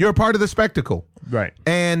now. You're a part of the spectacle. Right.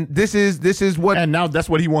 And this is what... And now that's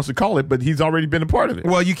what he wants to call it, but he's already been a part of it.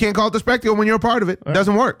 Well, you can't call it the spectacle when you're a part of it. It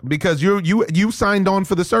doesn't work because you signed on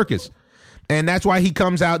for the circus. And that's why he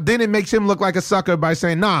comes out. Then it makes him look like a sucker by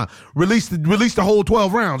saying, nah, release the whole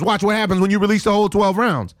 12 rounds. Watch what happens when you release the whole 12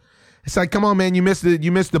 rounds. It's like, come on, man, you missed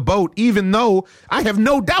the boat. Even though I have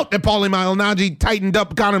no doubt that Paulie Malignaggi tightened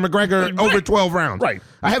up Conor McGregor over 12 rounds. Right.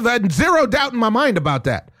 I have had zero doubt in my mind about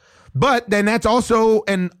that. But then that's also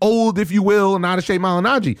an old, if you will, and out of shape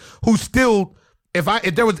Malignaggi, who still,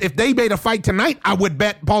 if they made a fight tonight, I would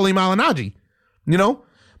bet Paulie Malignaggi. You know,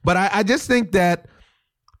 but I just think that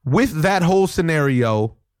with that whole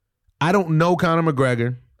scenario, I don't know Conor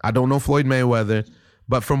McGregor. I don't know Floyd Mayweather.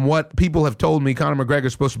 But from what people have told me, Conor McGregor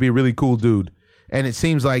is supposed to be a really cool dude. And it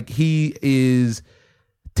seems like he is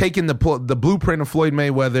taking the blueprint of Floyd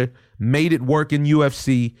Mayweather, made it work in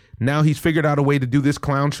UFC. Now he's figured out a way to do this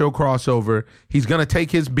clown show crossover. He's going to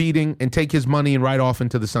take his beating and take his money and ride off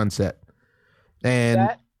into the sunset. And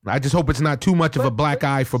I just hope it's not too much of a black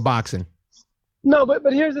eye for boxing. No, but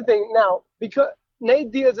here's the thing. Now, because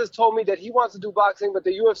Nate Diaz has told me that he wants to do boxing, but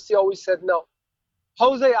the UFC always said no.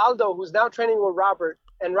 Jose Aldo, who's now training with Robert,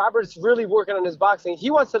 and Robert's really working on his boxing, he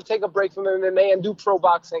wants to take a break from MMA and do pro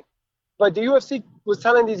boxing. But the UFC was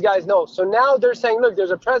telling these guys no. So now they're saying, look,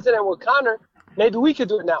 there's a precedent with Conor. Maybe we could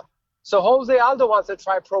do it now. So Jose Aldo wants to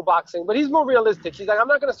try pro boxing, but he's more realistic. He's like, I'm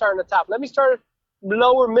not going to start in the top. Let me start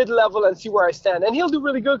lower, mid-level, and see where I stand. And he'll do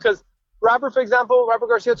really good because Robert, for example, Robert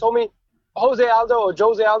Garcia told me Jose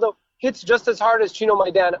Aldo hits just as hard as Chino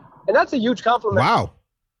Maidana. And that's a huge compliment. Wow.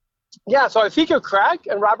 Yeah, so if he could crack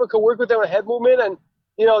and Robert could work with him on head movement and,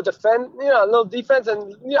 defend, a little defense,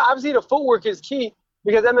 and, obviously the footwork is key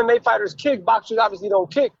because MMA fighters kick, boxers obviously don't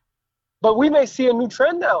kick. But we may see a new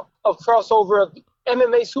trend now of crossover of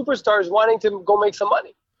MMA superstars wanting to go make some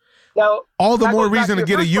money. Now, all the more reason to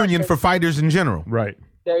get a union for fighters in general. Right.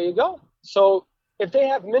 There you go. So if they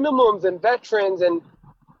have minimums and veterans and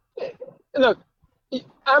look,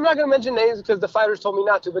 I'm not going to mention names because the fighters told me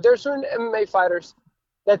not to, but there are certain MMA fighters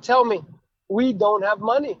that tell me we don't have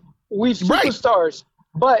money. We've superstars. Right.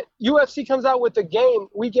 But UFC comes out with the game.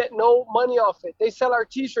 We get no money off it. They sell our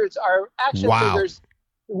T-shirts, our action figures.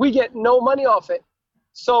 We get no money off it.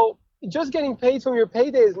 So just getting paid from your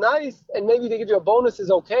payday is nice, and maybe they give you a bonus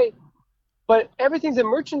is okay. But everything's in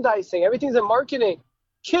merchandising. Everything's in marketing.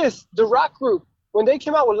 Kiss, the Rock Group, when they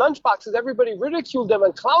came out with lunchboxes, everybody ridiculed them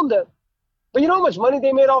and clowned them. But you know how much money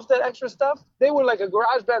they made off that extra stuff? They were like a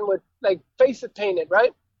garage band with like faces painted,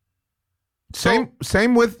 right? Same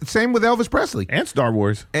with Elvis Presley and Star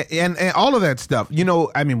Wars and all of that stuff.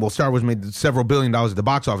 Star Wars made several $1 billion at the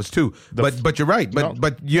box office too. But you're right.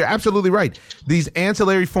 But you're absolutely right. These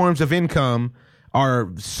ancillary forms of income are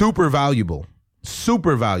super valuable.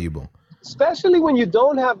 Super valuable. Especially when you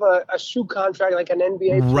don't have a shoe contract like an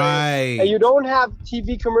NBA player, right? And you don't have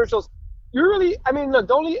TV commercials. The only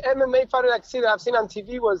MMA fighter I see that I've seen on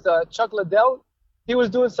TV was Chuck Liddell. He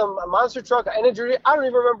was doing some monster truck energy. I don't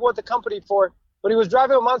even remember what the company for, but he was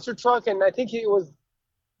driving a monster truck, and I think he was.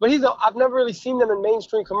 But I've never really seen them in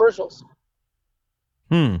mainstream commercials.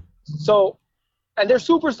 So, and they're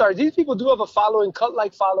superstars. These people do have a following,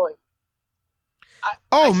 cult-like following.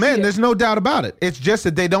 There's no doubt about it. It's just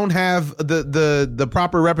that they don't have the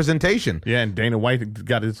proper representation. Yeah, and Dana White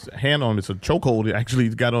got his hand on it. It's a chokehold. Actually,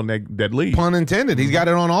 he's got on that lead. Pun intended. He's got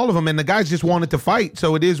it on all of them, and the guys just wanted to fight.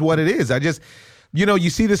 So it is what it is. You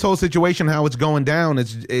see this whole situation, how it's going down.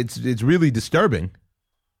 It's really disturbing.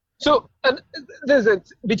 So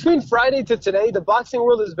between Friday to today, the boxing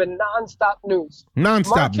world has been nonstop news.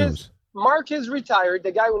 News. Marquez retired,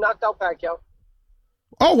 the guy who knocked out Pacquiao.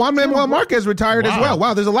 Oh, Manuel Marquez retired as well.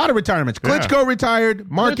 Wow, there's a lot of retirements. Klitschko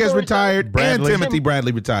retired, Marquez retired, and Timothy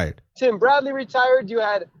Bradley retired. Tim Bradley retired. You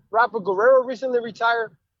had Rafa Guerrero recently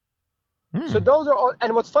retire. So those are all.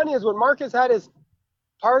 And what's funny is when Marquez had his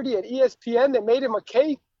party at ESPN, they made him a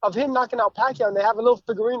cake of him knocking out Pacquiao, and they have a little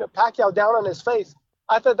figurine of Pacquiao down on his face.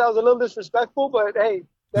 I thought that was a little disrespectful, but hey.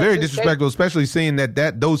 Very disrespectful, especially seeing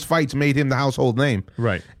that those fights made him the household name.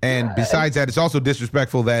 Right. And besides that, it's also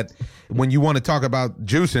disrespectful that when you want to talk about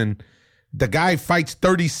juicing, the guy fights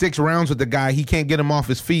 36 rounds with the guy. He can't get him off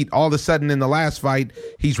his feet. All of a sudden in the last fight,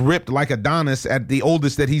 he's ripped like Adonis at the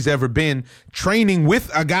oldest that he's ever been, training with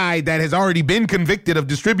a guy that has already been convicted of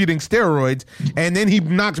distributing steroids. And then he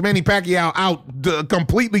knocks Manny Pacquiao out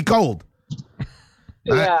completely cold.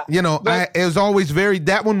 Yeah. It was always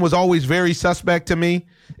that one was always very suspect to me.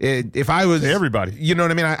 If I was everybody, you know what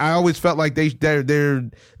I mean? I always felt like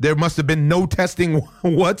there must have been no testing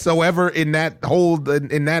whatsoever in that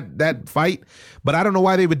that fight. But I don't know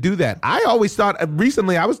why they would do that. I always thought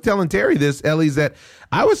recently, I was telling Terry this, Ellie's, that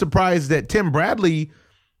I was surprised that Tim Bradley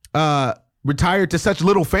retired to such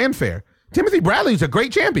little fanfare. Timothy Bradley was a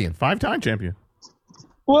great champion. 5-time champion.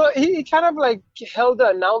 Well, he kind of held the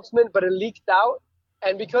announcement, but it leaked out.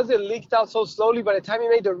 And because it leaked out so slowly, by the time he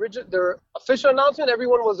made the official announcement,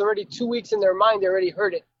 everyone was already 2 weeks in their mind. They already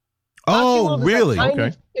heard it. Oh, world really?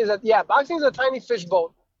 Okay. Boxing is a tiny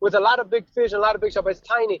fishbowl with a lot of big fish and a lot of big stuff, but it's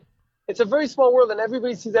tiny. It's a very small world, and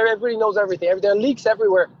everybody sees there. Everybody knows everything. There are leaks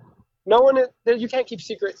everywhere. You can't keep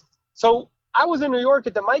secrets. So I was in New York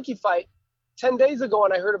at the Mikey fight 10 days ago,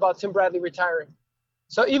 and I heard about Tim Bradley retiring.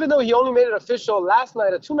 So even though he only made it official last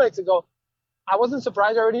night or 2 nights ago, I wasn't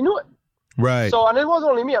surprised. I already knew it. Right. So, and it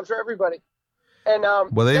wasn't only me. I'm sure everybody. And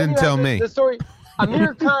well, they didn't tell me. The story.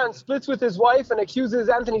 Amir Khan splits with his wife and accuses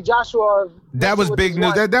Anthony Joshua of. That was big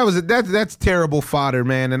news. That's terrible fodder,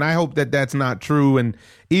 man. And I hope that that's not true. And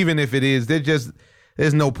even if it is,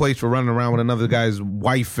 there's no place for running around with another guy's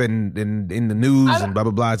wife and in the news and blah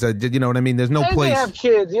blah blah. So, you know what I mean? There's no place. They have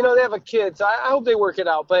kids. You know, they have a kid. So I hope they work it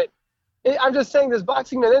out. But I'm just saying this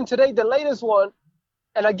boxing. And then today, the latest one,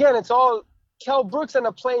 and again, it's all Kell Brooks on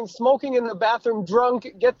a plane, smoking in the bathroom, drunk,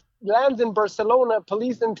 lands in Barcelona,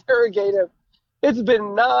 police interrogate him. It's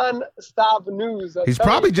been non-stop news. He's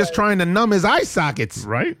probably just trying to numb his eye sockets.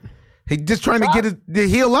 Right? He's just trying to get to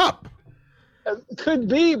heal up. Could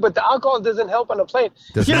be, but the alcohol doesn't help on a plane.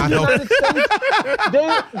 Does Here not in the help. United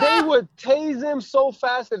States, they would tase him so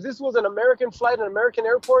fast. If this was an American flight, an American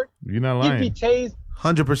airport, You're not he'd lying. be tased.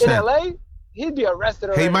 100%. In LA, he'd be arrested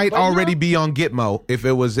already. He might But already Europe, be on Gitmo if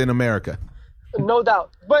it was in America. No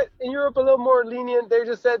doubt. But in Europe, a little more lenient. They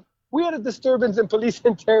just said, we had a disturbance and police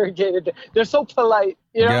interrogated them. They're so polite.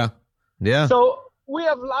 You know? Yeah. So we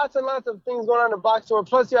have lots and lots of things going on in boxing.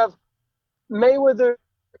 Plus, you have Mayweather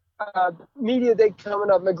media day coming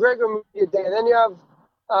up, McGregor media day, and then you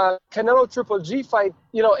have Canelo Triple G fight.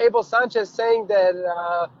 You know, Abel Sanchez saying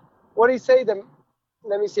that. What did he say?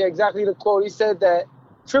 Let me see exactly the quote. He said that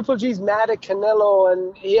Triple G's mad at Canelo,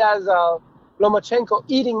 and he has Lomachenko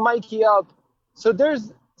eating Mikey up. So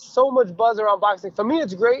there's so much buzz around boxing. For me,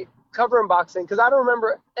 it's great covering boxing because I don't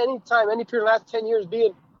remember any time, any period in the last 10 years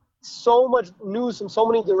being so much news from so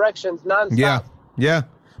many directions nonstop. Yeah.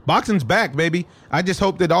 Boxing's back, baby. I just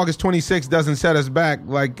hope that August 26th doesn't set us back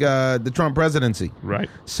like the Trump presidency. Right.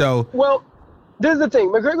 So, Well, this is the thing.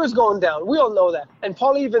 McGregor's going down. We all know that. And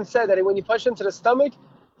Paulie even said that when you punched him to the stomach,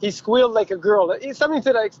 he squealed like a girl. Something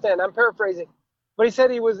to that extent. I'm paraphrasing. But he said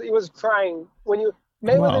he was crying.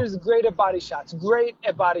 Mayweather's great at body shots. he's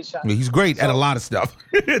great at a lot of stuff.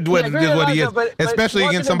 Especially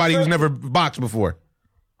against somebody who's never boxed before.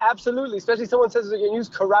 Absolutely. Especially someone says they're going to use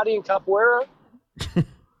karate and capoeira.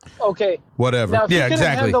 Okay. Whatever. Now, if Yeah, he can't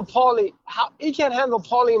exactly. handle Paulie, he can't handle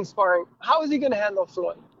Paulie in sparring. How is he going to handle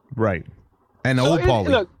Floyd? Right. And old Paulie.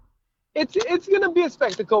 Look, it's going to be a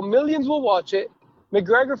spectacle. Millions will watch it.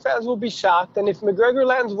 McGregor fans will be shocked. And if McGregor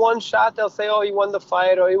lands one shot, they'll say, oh, he won the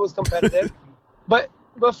fight or he was competitive. But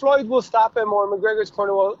Floyd will stop him or McGregor's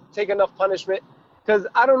corner will take enough punishment. Because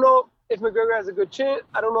I don't know if McGregor has a good chin.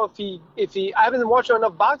 I don't know if he I haven't watched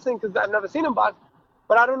enough boxing because I've never seen him box.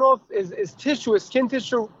 But I don't know if his skin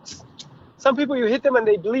tissue, some people you hit them and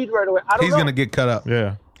they bleed right away. I don't know. He's going to get cut up.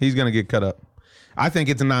 Yeah. He's going to get cut up. I think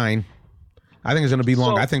it's a 9. I think it's going to be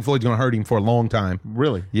long. So- I think Floyd's going to hurt him for a long time.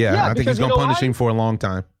 Really? Yeah, Yeah, I think because he's going to you know punish why? him for a long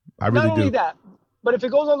time. I really Not only do. that, but if it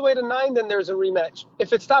goes all the way to 9, then there's a rematch.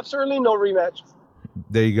 If it stops early, no rematch.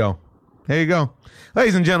 There you go.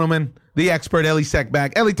 Ladies and gentlemen, the expert, Ellie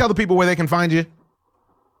Seckbach. Ellie, tell the people where they can find you.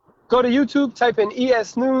 Go to YouTube, type in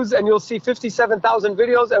ES News, and you'll see 57,000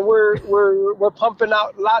 videos. And we're pumping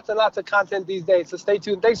out lots and lots of content these days. So stay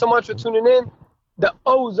tuned. Thanks so much for tuning in. The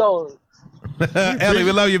Ozone. Ellie,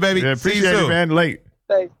 we love you, baby. Yeah, See you appreciate it, soon. man. Late.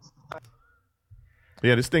 Thanks.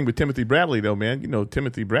 Yeah, this thing with Timothy Bradley, though, man. You know,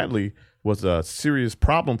 Timothy Bradley was a serious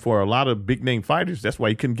problem for a lot of big-name fighters. That's why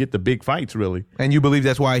he couldn't get the big fights, really. And you believe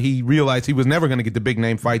that's why he realized he was never going to get the big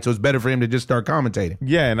name fight, so it's better for him to just start commentating.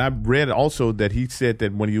 Yeah, and I read also that he said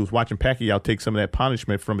that when he was watching Pacquiao take some of that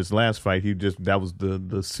punishment from his last fight, that was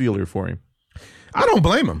the sealer for him. I don't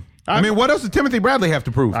blame him. I mean, what else does Timothy Bradley have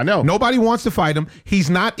to prove? I know. Nobody wants to fight him.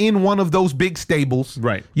 He's not in one of those big stables.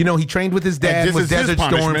 Right. You know, he trained with his dad, this was is his Desert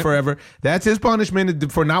Storm punishment. forever. That's his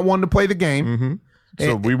punishment for not wanting to play the game. Mm-hmm.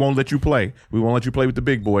 So we won't let you play. We won't let you play with the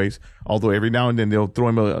big boys. Although every now and then they'll throw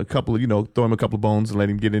him a couple of bones and let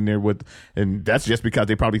him get in there and that's just because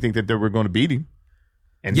they probably think that they were going to beat him.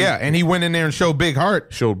 And And he went in there and showed big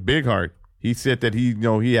heart. showed big heart. He said that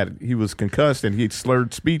he was concussed and he had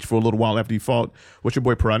slurred speech for a little while after he fought. What's your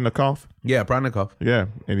boy Paradnikov? Yeah, Prodnikov. Yeah,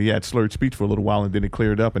 and he had slurred speech for a little while and then it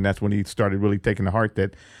cleared up, and that's when he started really taking to heart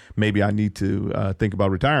that maybe I need to think about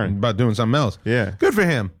retiring. About doing something else. Yeah. Good for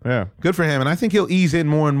him. Yeah. Good for him. And I think he'll ease in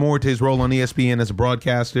more and more to his role on ESPN as a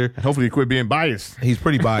broadcaster. Hopefully he quit being biased. He's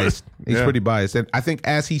pretty biased. He's Yeah. pretty biased. And I think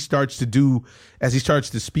as he starts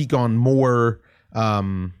to speak on more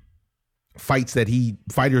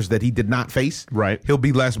fighters that he did not face, Right. he'll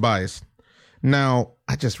be less biased. Now,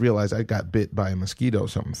 I just realized I got bit by a mosquito,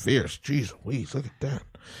 something fierce. Jeez Louise, look at that.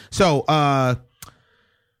 So,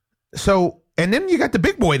 and then you got the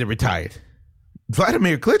big boy that retired.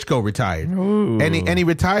 Vladimir Klitschko retired. Ooh. And he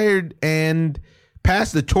retired and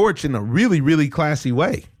passed the torch in a really, really classy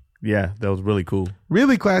way. Yeah, that was really cool.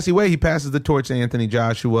 Really classy way. He passes the torch to Anthony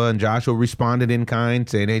Joshua, and Joshua responded in kind,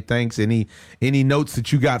 saying, "Hey, thanks. Any notes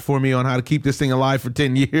that you got for me on how to keep this thing alive for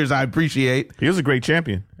 10 years, I appreciate." He was a great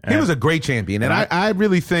champion. He was a great champion, and I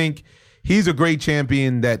really think he's a great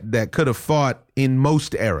champion that could have fought in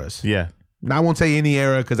most eras. Yeah. Now, I won't say any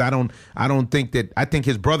era because I don't think that. I think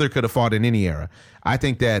his brother could have fought in any era. I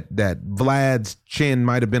think that Vlad's chin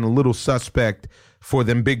might have been a little suspect for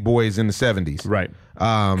them big boys in the 70s. Right.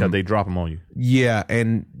 Because they drop them on you. Yeah,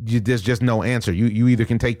 and there's just no answer. You either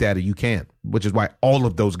can take that or you can't, which is why all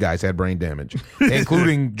of those guys had brain damage,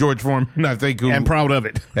 including George Foreman, I think. And proud of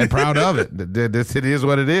it. And proud of it. It is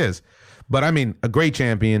what it is. But, I mean, a great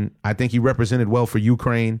champion. I think he represented well for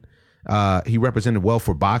Ukraine. He represented well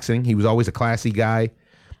for boxing. He was always a classy guy.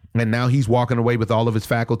 And now he's walking away with all of his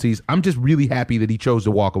faculties. I'm just really happy that he chose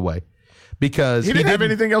to walk away. Because he didn't have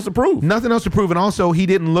anything else to prove. Nothing else to prove. And also, he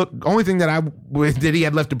didn't look. Only thing that he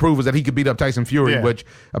had left to prove was that he could beat up Tyson Fury, which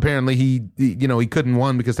apparently he couldn't,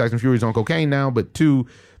 one, because Tyson Fury's on cocaine now, but two,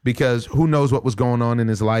 because who knows what was going on in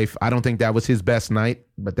his life. I don't think that was his best night,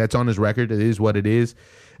 but that's on his record. It is what it is.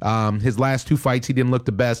 His last two fights, he didn't look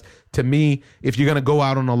the best. To me, if you're going to go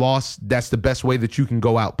out on a loss, that's the best way that you can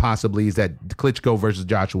go out, possibly, is that Klitschko versus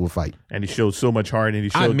Joshua fight. And he showed so much heart, and he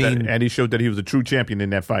showed that he was a true champion in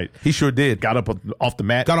that fight. He sure did. Got up off the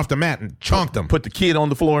mat. Got off the mat and chonked him. Put the kid on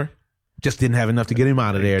the floor. Just didn't have enough to get him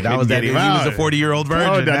out of there. That was that. He was a 40-year-old virgin.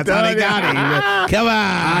 Oh, that's how they got him. Come on.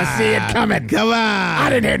 I see it coming. Come on. I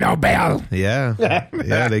didn't hear no bell. Yeah.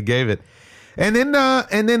 Yeah, they gave it. And then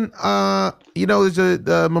there's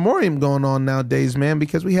a memoriam going on nowadays, man,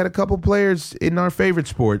 because we had a couple players in our favorite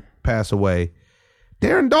sport pass away.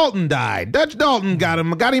 Darren Dalton died. Dutch Dalton got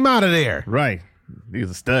him out of there. Right. He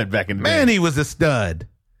was a stud back in the day. Man, he was a stud.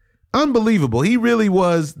 Unbelievable. He really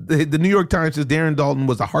was. The New York Times says Darren Dalton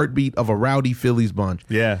was the heartbeat of a rowdy Phillies bunch.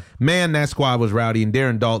 Yeah. Man, that squad was rowdy, and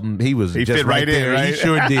Darren Dalton, he just fit right there. In, right? He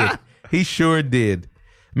sure did. He sure did.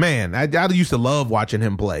 Man, I used to love watching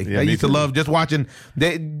him play. Yeah, I used to love just watching.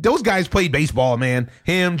 Those guys played baseball, man.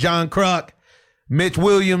 Him, John Kruk, Mitch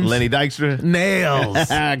Williams, Lenny Dykstra. Nails.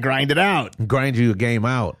 Grind it out. Grind you a game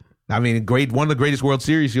out. I mean, one of the greatest World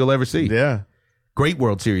Series you'll ever see. Yeah. Great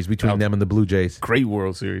World Series between them and the Blue Jays. Great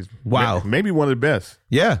World Series. Wow. Maybe one of the best.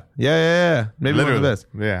 Yeah. Maybe Literally. one of the best.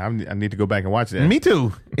 Yeah, I need to go back and watch that. Me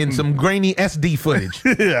too. In some grainy SD footage.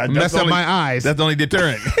 Yeah, Mess up my eyes. That's the only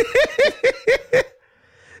deterrent.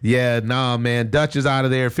 Yeah, nah, man. Dutch is out of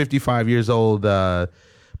there, 55 years old.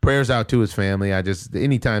 Prayers out to his family.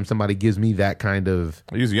 Anytime somebody gives me that kind of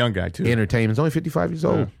He was a young guy, too. entertainment, he's only 55 years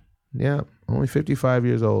old. Yeah, only 55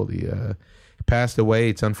 years old. He passed away.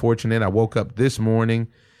 It's unfortunate. I woke up this morning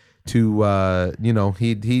to,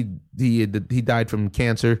 he died from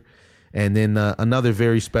cancer. And then another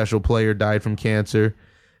very special player died from cancer.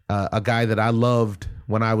 A guy that I loved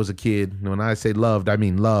when I was a kid. When I say loved, I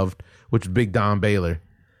mean loved, which was Big Don Baylor.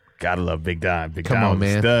 Gotta love Big Don. Big Come Don on, was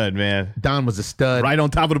man. a stud, man. Don was a stud. Right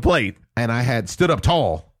on top of the plate. And I had stood up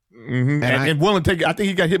tall. Mm-hmm. And willing to take, I think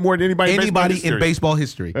he got hit more than anybody in baseball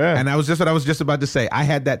history. Yeah. And that was just what I was just about to say. I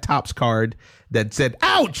had that Topps card that said,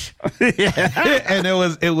 ouch. And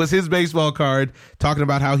it was his baseball card talking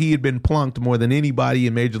about how he had been plunked more than anybody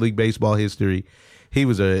in Major League Baseball history. He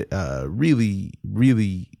was a really,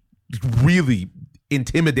 really, really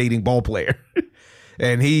intimidating ball player.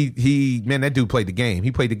 And man, that dude played the game.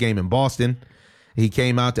 He played the game in Boston. He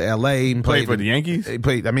came out to L.A. and played for the Yankees. He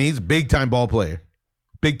played. I mean, he's a big time ball player.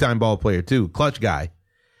 Big time ball player too. Clutch guy.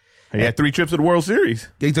 He had 3 trips to the World Series.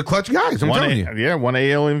 He's a clutch guy. I'm telling you. Yeah, one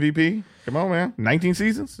AL MVP. Come on, man. 19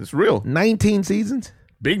 seasons. It's real. 19 seasons.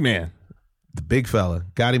 Big man. The big fella.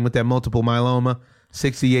 Got him with that multiple myeloma.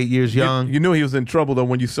 68 years young. You knew he was in trouble though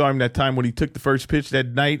when you saw him that time when he took the first pitch that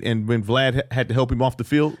night and when Vlad had to help him off the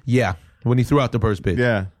field. Yeah. When he threw out the first pitch.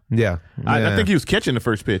 Yeah. Yeah. I think he was catching the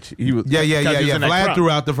first pitch. He was. Yeah. Vlad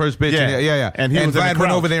threw out the first pitch. Yeah. And Vlad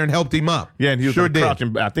went over there and helped him up. Yeah, and he was sure on the did. crouch,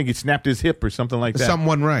 and I think he snapped his hip or something like that. Something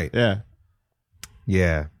wasn't right. Yeah.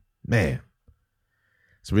 Yeah. Man.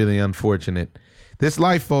 It's really unfortunate. This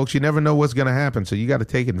life, folks, you never know what's going to happen, so you got to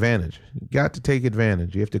take advantage. You got to take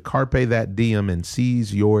advantage. You have to carpe that diem and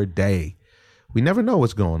seize your day. We never know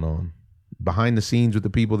what's going on behind the scenes with the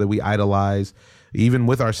people that we idolize, even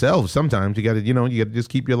with ourselves. Sometimes you got to just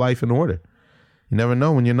keep your life in order. You never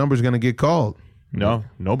know when your number's going to get called. No,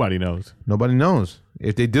 nobody knows. Nobody knows.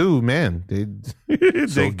 If they do, man,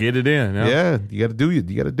 So get it in. yeah, you got to do it.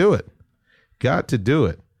 You got to do it. Got to do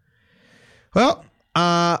it. Well,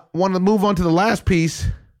 want to move on to the last piece,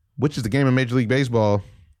 which is the game of Major League Baseball.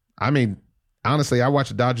 I mean, honestly, I watched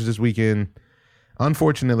the Dodgers this weekend.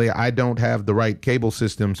 Unfortunately, I don't have the right cable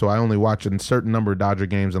system, so I only watch a certain number of Dodger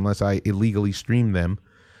games unless I illegally stream them.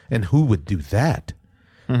 And who would do that?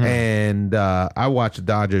 And I watched the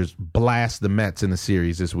Dodgers blast the Mets in the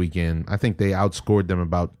series this weekend. I think they outscored them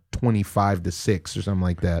about 25-6 or something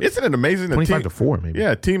like that. Isn't it amazing? 25-4, maybe.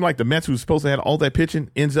 Yeah, a team like the Mets, who's supposed to have all that pitching,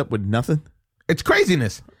 ends up with nothing. It's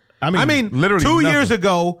craziness. I mean literally 2 nothing. years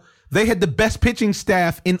ago, they had the best pitching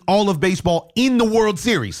staff in all of baseball in the World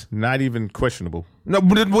Series. Not even questionable. No,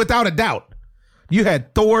 without a doubt. You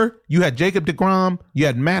had Thor, you had Jacob deGrom, you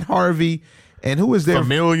had Matt Harvey, and who was there?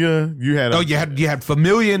 Familia, you had. You had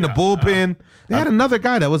Familia in the bullpen. They had another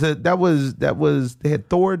guy that was they had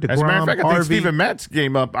Thor, deGrom, As a matter of fact, I think Harvey. Steven Matz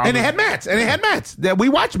came up. And they had Mats. That we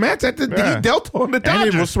watched Mats at the he dealt on the Dodgers.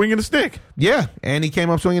 And he was swinging the stick. Yeah, and he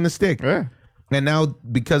came up swinging the stick. Yeah. And now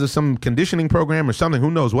because of some conditioning program or something,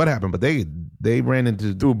 who knows what happened? But they ran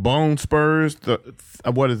into Through bone spurs,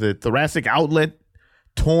 thoracic outlet,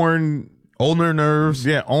 torn. ulnar nerves.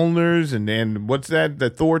 Yeah, ulnars, and then what's that? The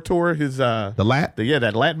Thor tore his The lat.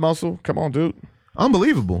 that lat muscle. Come on, dude.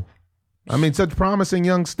 Unbelievable. I mean, such promising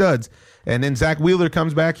young studs. And then Zach Wheeler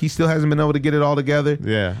comes back. He still hasn't been able to get it all together.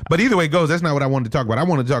 Yeah. But either way it goes, that's not what I wanted to talk about. I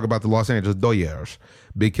wanted to talk about the Los Angeles Dodgers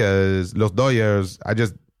because Los Dodgers,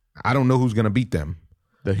 I don't know who's going to beat them.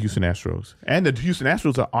 The Houston Astros. And the Houston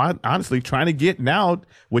Astros are honestly trying to get now,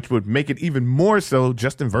 which would make it even more so,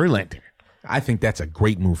 Justin Verlander. I think that's a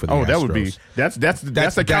great move for the Astros. That would be that's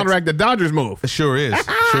the counteract the Dodgers move. It sure is.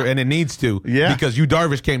 Sure, and it needs to. Yeah. Because Yu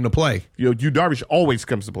Darvish came to play. Yu Darvish always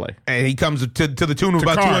comes to play. And he comes to the tune of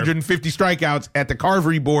about carve. 250 strikeouts at the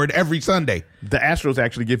Carvery board every Sunday. The Astros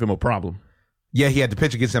actually give him a problem. Yeah, he had to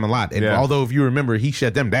pitch against them a lot. And Yeah. although, if you remember, he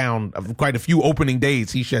shut them down quite a few opening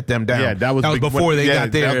days. He shut them down. Yeah, that was big- before they yeah,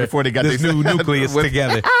 got their that was before they got this their- new nucleus with-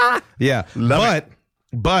 together. Yeah, Love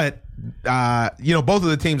but both of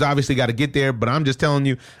the teams obviously got to get there. But I'm just telling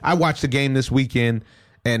you, I watched the game this weekend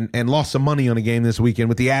and lost some money on the game this weekend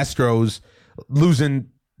with the Astros losing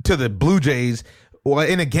to the Blue Jays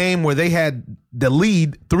in a game where they had the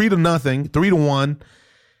lead 3-0, 3-1.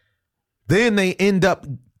 Then they end up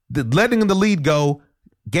letting the lead go.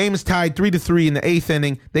 Game is tied 3-3 in the 8th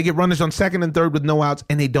inning. They get runners on second and third with no outs,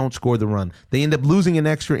 and they don't score the run. They end up losing in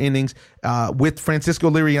extra innings with Francisco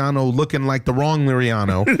Liriano looking like the wrong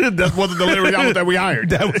Liriano. That wasn't the Liriano that we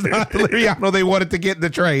hired. That was not the Liriano they wanted to get in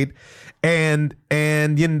the trade. And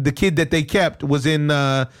the kid that they kept was in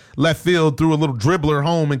left field, threw a little dribbler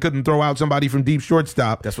home and couldn't throw out somebody from deep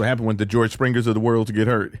shortstop. That's what happened when the George Springers of the world to get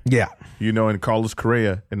hurt. Yeah. And Carlos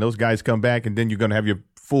Correa, and those guys come back, and then you're going to have your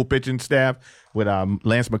full pitching staff with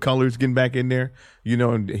Lance McCullers getting back in there.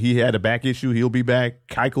 And he had a back issue. He'll be back.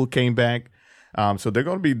 Keuchel came back. So they're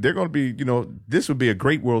going to be, this would be a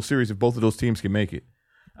great World Series if both of those teams can make it.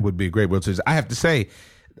 Would be a great World Series. I have to say,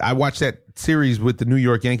 I watched that series with the New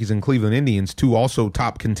York Yankees and Cleveland Indians, two also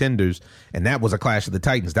top contenders, and that was a clash of the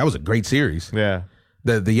Titans. That was a great series. Yeah.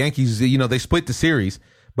 The Yankees, they split the series,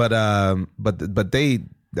 but they.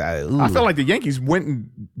 I felt like the Yankees went and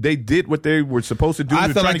they did what they were supposed to do I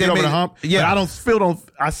to felt try like to get they over made the hump. yeah. But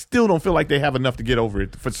I still don't feel like they have enough to get over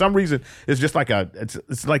it. For some reason, it's just like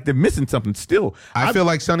it's like they're missing something still. I feel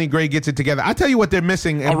like Sonny Gray gets it together. I tell you what they're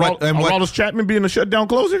missing, and what Aroldis Chapman being a shutdown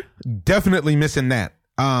closer. definitely missing that.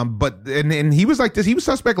 But he was like this. He was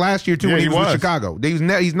suspect last year too Yeah, when he he was with was. Chicago. He's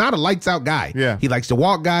not a lights out guy. Yeah. He likes to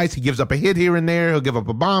walk guys. He gives up a hit here and there. He'll give up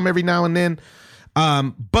a bomb every now and then.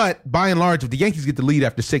 But by and large, if the Yankees get the lead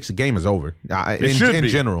after 6, the game is over. In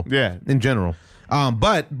general. Yeah. In general.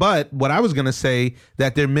 But what I was gonna say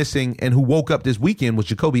that they're missing and who woke up this weekend was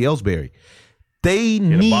Jacoby Ellsbury. They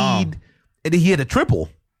need. He had a triple.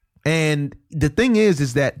 And the thing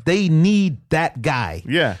is that they need that guy.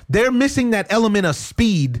 Yeah. They're missing that element of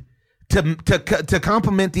speed to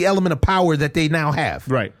complement the element of power that they now have.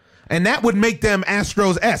 Right. And that would make them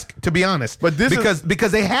Astros-esque, to be honest. But because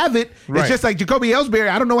they have it. Right. It's just like Jacoby Ellsbury.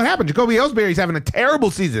 I don't know what happened. Jacoby Ellsbury's having a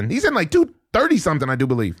terrible season. He's in like 230 something, I do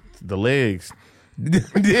believe. The legs. What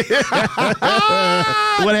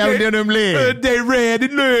happened to them legs? They red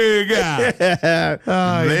and leg. Leg.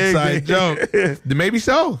 Inside joke. Maybe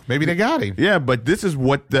so. Maybe they got him. Yeah, but this is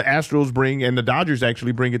what the Astros bring, and the Dodgers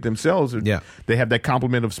actually bring it themselves. Yeah. They have that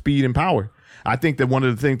complement of speed and power. I think that one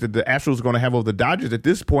of the things that the Astros are going to have over the Dodgers at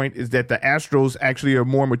this point is that the Astros actually are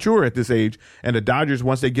more mature at this age, and the Dodgers,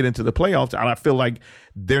 once they get into the playoffs, I feel like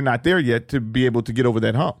they're not there yet to be able to get over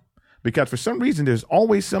that hump. because for some reason there's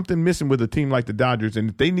always something missing with a team like the Dodgers,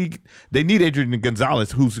 and they need Adrian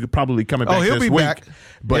Gonzalez, who's probably coming back he'll this be week. back.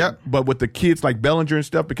 But Yep. but with the kids like Bellinger and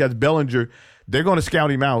stuff, because Bellinger, they're going to scout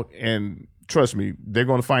him out, and trust me, they're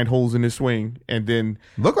going to find holes in his swing, and then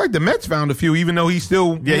Look like the Mets found a few, even though he's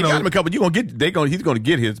still he got him a couple. He's going to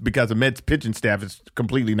get his because the Mets pitching staff is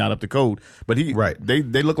completely not up to code. But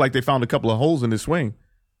they look like they found a couple of holes in his swing.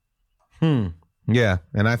 Yeah,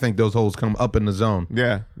 and I think those holes come up in the zone.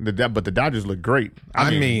 Yeah, but the Dodgers look great.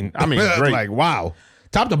 I mean, great. like wow,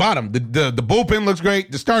 top to bottom. The bullpen looks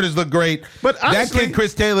great. The starters look great. But honestly, that kid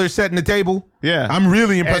Chris Taylor is setting the table. Yeah. I'm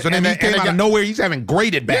really impressed with him. He and came they out got- of nowhere. He's having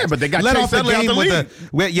great at bats. Yeah, but they got led Chase off the Utley out game the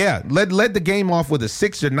with led the game off with a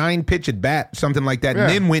 6 or 9 pitch at bat, something like that, Yeah.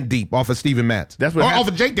 and then went deep off of Steven Matz. That's what off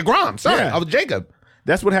of Jake DeGrom. Sorry, Yeah. off of Jacob.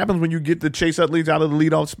 That's what happens when you get the Chase Utleys out of the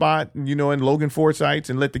leadoff spot, and Logan Forsythe,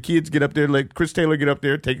 and let the kids get up there, let Chris Taylor get up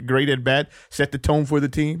there, take a great at bat, set the tone for the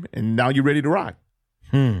team, and now you're ready to rock.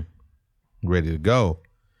 Ready to go.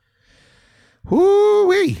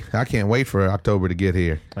 Woo-wee. I can't wait for October to get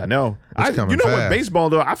here. I know. It's coming What fast. baseball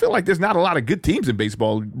though? I feel like there's not a lot of good teams in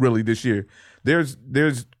baseball really this year. There's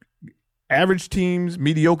average teams,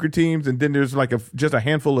 mediocre teams, and then there's like just a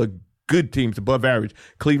handful of good teams above average.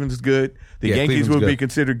 Cleveland's good. The Yeah, Yankees Cleveland's would be good.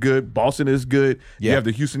 considered good. Boston is good. Yeah. You have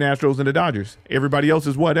the Houston Astros and the Dodgers. Everybody else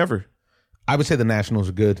is whatever. I would say the Nationals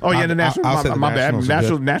are good. Oh yeah, the Nationals. I'll say the my bad. Nationals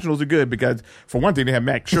are good. Nationals are good because for one thing they have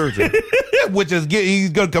Max Scherzer. Which is he's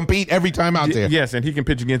going to compete every time out there. Yes, and he can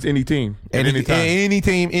pitch against any team at any time. Any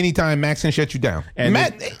team, anytime, Max can shut you down. And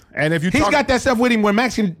if you he's got that stuff with him where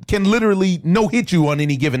Max can literally no hit you on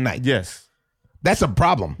any given night. yes, That's a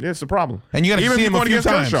problem. yeah, it's a problem. And you got to Even see if him you're a going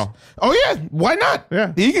few against times. Kershaw. Oh yeah, why not?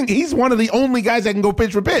 Yeah. He's one of the only guys that can go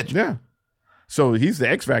pitch for pitch. Yeah, so he's the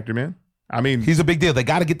X factor, man. I mean, He's a big deal. They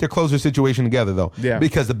got to get their closer situation together though. Yeah.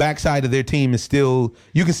 Because the backside of their team is still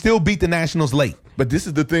you can still beat the Nationals late. but this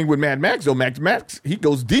is the thing with Mad Max though. Max, he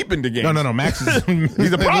goes deep into games. No. Max is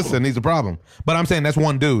He's a problem. Listen, he's a problem. But I'm saying that's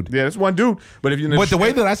one dude. Yeah, that's one dude. But if you But the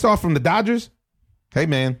way that I saw from the Dodgers, hey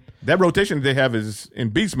man, that rotation they have is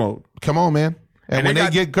in beast mode. come on, man. And And when they they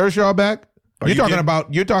got- get Kershaw back, you're talking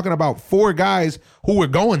getting- about 4 guys who were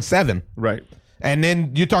going 7. Right. And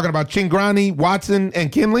then you're talking about Chingrani, Watson, and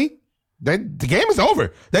Kinley. The game is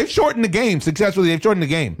over. They've shortened the game successfully. They've shortened the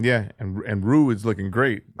game. Yeah, and Rue is looking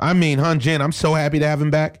great. I mean, Hun Jin, I'm so happy to have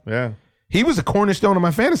him back. Yeah. He was a cornerstone of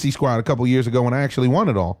my fantasy squad a couple years ago when I actually won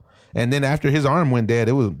it all. And then after his arm went dead,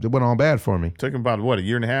 it went all bad for me. Took him about what, a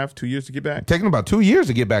year and a half, 2 years to get back. Taking about 2 years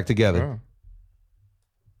to get back together. Oh.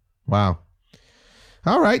 Wow.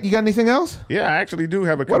 All right, you got anything else? Yeah, I actually do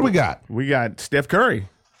have a couple. What do we got? We got Steph Curry.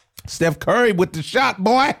 Steph Curry with the shot,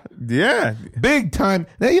 boy. Yeah. Big time.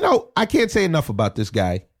 Now, I can't say enough about this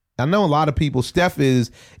guy. I know a lot of people. Steph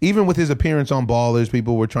is, even with his appearance on Ballers,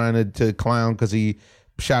 people were trying to clown because he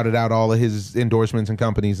shouted out all of his endorsements and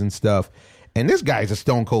companies and stuff. And this guy's a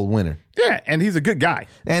stone cold winner. Yeah, and he's a good guy.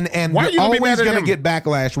 And Why are you're you gonna be always mad at going to him? get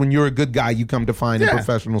backlash when you're a good guy you come to find in Yeah.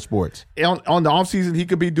 professional sports. On the offseason, he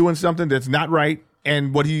could be doing something that's not right.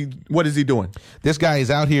 And what is he doing? This guy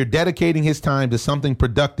is out here dedicating his time to something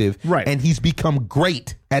productive. Right. And he's become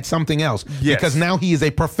great at something else. Yes. Because now he is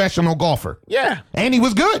a professional golfer. Yeah. And he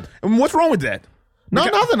was good. And what's wrong with that? No,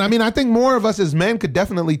 nothing. I mean, I think more of us as men could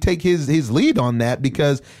definitely take his lead on that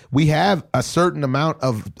because we have a certain amount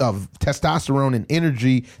of testosterone and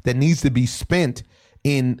energy that needs to be spent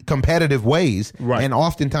in competitive ways. Right. And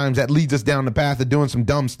oftentimes that leads us down the path of doing some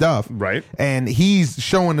dumb stuff. Right. And he's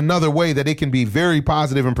showing another way that it can be very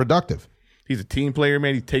positive and productive. He's a team player,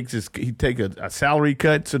 man. He take a salary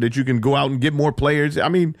cut so that you can go out and get more players. I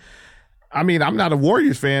mean, I'm not a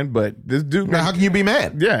Warriors fan, but this dude, Now, man, how can you be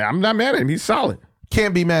mad? yeah, I'm not mad at him. He's solid.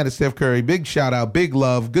 Can't be mad at Steph Curry. Big shout out, big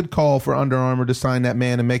love, good call for Under Armour to sign that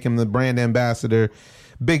man and make him the brand ambassador.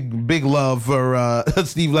 Big love for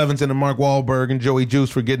Steve Levinson and Mark Wahlberg and Joey Juice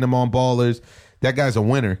for getting him on Ballers. That guy's a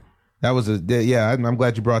winner. That was I'm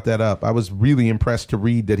glad you brought that up. I was really impressed to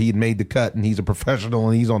read that he had made the cut and he's a professional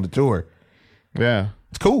and he's on the tour. Yeah.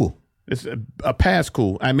 It's cool. It's a pass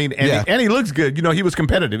cool. I mean, and, Yeah. and he looks good. He was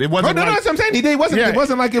competitive. It wasn't No, like, that's what I'm saying. It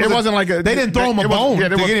wasn't like they didn't throw him a bone to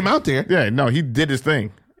get him out there. Yeah, no, he did his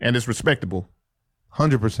thing, and it's respectable.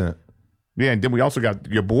 100%. Yeah, and then we also got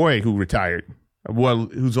your boy who retired. Well,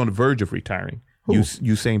 who's on the verge of retiring.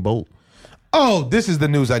 Usain Bolt. Oh, this is the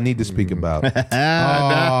news I need to speak about.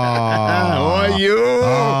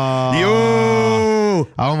 You.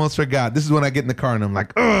 I almost forgot. This is when I get in the car and I'm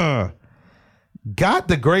like, ugh. Got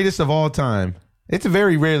the greatest of all time. It's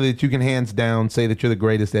very rarely that you can hands down say that you're the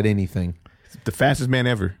greatest at anything. The fastest man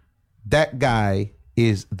ever. That guy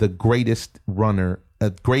is the greatest runner,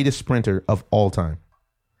 greatest sprinter of all time.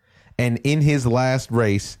 And in his last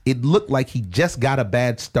race, it looked like he just got a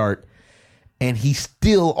bad start, and he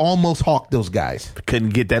still almost hawked those guys. Couldn't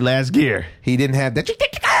get that last gear. He didn't have that.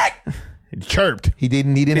 He chirped. He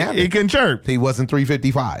didn't have He it. couldn't chirp. He wasn't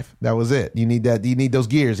 355. That was it. You need that. You need those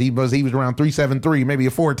gears. He was around 373, maybe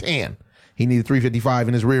a 410. He needed 355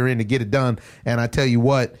 in his rear end to get it done. And I tell you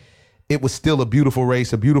what, it was still a beautiful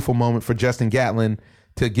race, a beautiful moment for Justin Gatlin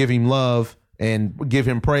to give him love and give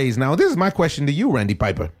him praise. Now, this is my question to you, Randy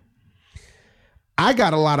Piper. I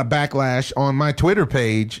got a lot of backlash on my Twitter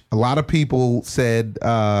page. A lot of people said,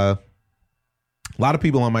 a lot of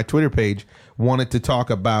people on my Twitter page wanted to talk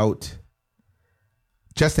about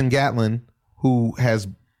Justin Gatlin, who has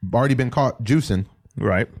already been caught juicing,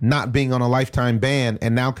 Right. not being on a lifetime ban,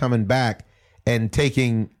 and now coming back and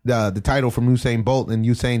taking the title from Usain Bolt in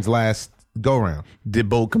Usain's last go-round. Did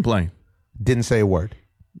Bolt complain? Didn't say a word.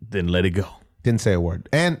 Then let it go. Didn't say a word.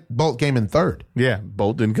 And Bolt came in third. Yeah,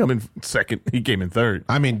 Bolt didn't come in second. He came in third.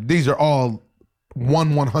 I mean, these are all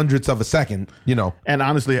 1/100th of a second, you know. And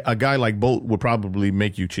honestly, a guy like Bolt would probably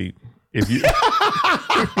make you cheat. If you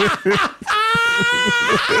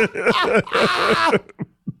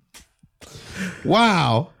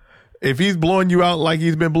Wow. if he's blowing you out like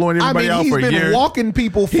he's been blowing everybody out he's for been years, walking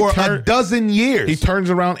people for a dozen years. he turns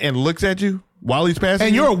around and looks at you while he's passing.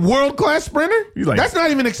 and you. you're a world-class sprinter? He's like- That's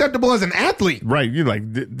not even acceptable as an athlete. right. You're like,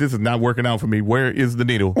 this is not working out for me. Where is the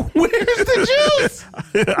needle? Where's the juice?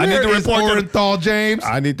 I need to Where is report to Orenthal, James?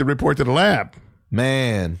 I need to report to the lab.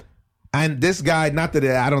 Man. And this guy, not that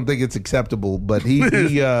I don't think it's acceptable, but I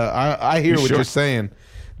hear what Sure. you're saying.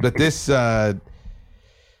 But this, I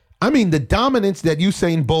mean, the dominance that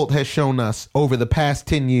Usain Bolt has shown us over the past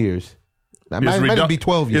 10 years, might even be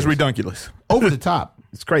 12 years. It's redunculous. Over the top.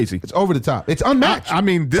 It's crazy. It's over the top. It's unmatched. I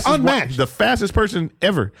mean, this It's is unmatched. the fastest person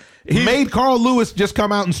ever. He Made Carl Lewis just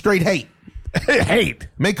come out and straight hate. hate.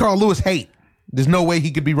 Made Carl Lewis hate. There's no way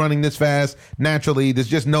he could be running this fast naturally. There's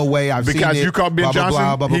just no way. I've Because seen it. you caught Ben Blah, blah, Johnson.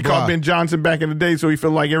 blah, blah, blah, he blah. caught Ben Johnson back in the day, so he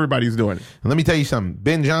feel like everybody's doing it. Let me tell you something.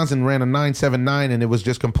 Ben Johnson ran a 9.79, and it was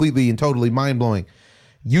just completely and totally mind-blowing.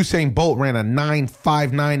 Usain Bolt ran a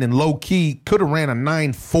 9.59, and low-key could have ran a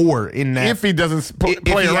 9.4 in that. If he doesn't play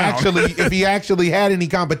around. If he actually had any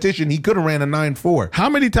competition, he could have ran a 9.4. How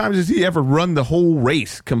many times has he ever run the whole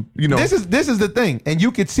race? This is the thing, and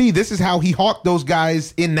you could see this is how he hawked those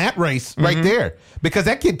guys in that race right there, because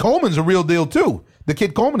that kid Coleman's a real deal too. The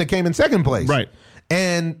kid Coleman that came in second place, Right.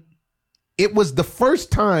 And it was the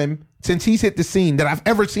first time since he's hit the scene that I've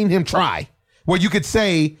ever seen him try, where you could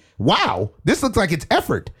say, "Wow, this looks like it's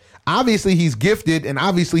effort." Obviously, he's gifted, and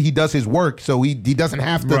obviously he does his work, so he doesn't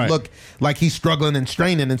have to Right. look like he's struggling and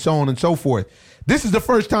straining and so on and so forth. This is the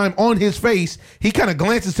first time on his face he kind of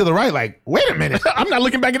glances to the right, like, "Wait a minute." I'm not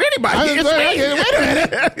looking back at anybody. It's me. Wait a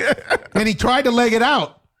minute. And he tried to leg it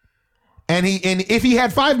out. And if he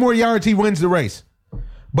had 5 more yards, he wins the race.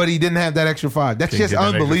 But he didn't have that extra 5. That's just get that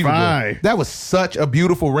extra unbelievable. 5. That was such a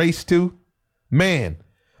beautiful race, too. Man.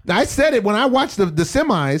 I said it when I watched the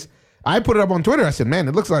semis. I put it up on Twitter. I said, man,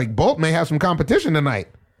 it looks like Bolt may have some competition tonight.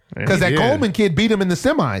 Because that Yeah. Coleman kid beat him in the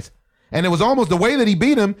semis. And it was almost the way that he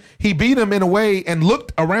beat him in a way and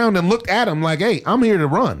looked around and looked at him like, hey, I'm here to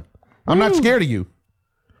run. I'm not scared of you.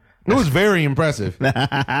 It was very impressive. It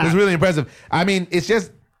was really impressive. I mean, it's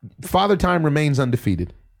just Father Time remains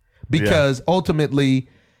undefeated because ultimately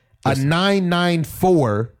a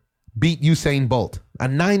 9.94 beat Usain Bolt. A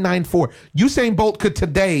 9.94. Usain Bolt could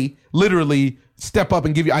today literally step up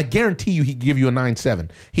and give you, I guarantee you he could give you a 9.7.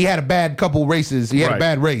 He had a bad couple races. He had a Right.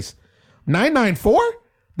 bad race. 9.94?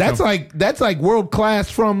 That's like world class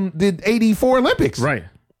from the 84 Olympics. Right.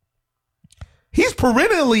 He's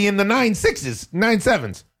perennially in the 9.6s,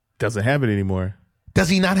 9.7s. Doesn't have it anymore. Does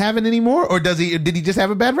he not have it anymore, or did he just have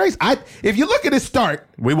a bad race? If you look at his start,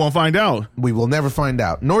 We won't find out. we will never find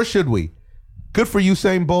out, nor should we. Good for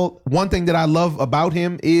Usain Bolt. One thing that I love about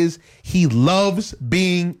him is he loves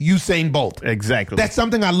being Usain Bolt. Exactly. That's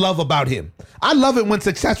something I love about him. I love it when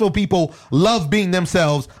successful people love being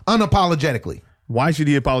themselves unapologetically Why should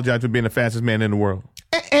he apologize for being the fastest man in the world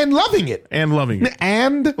and loving it. and loving it?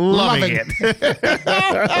 And loving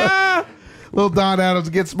it. Little Don Adams,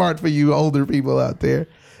 get smart for you older people out there.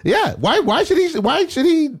 Yeah, why should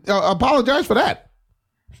he apologize for that?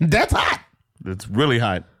 That's hot. It's really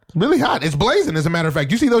hot. Really hot. It's blazing, as a matter of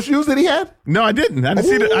fact. You see those shoes that he had? No, I didn't. I didn't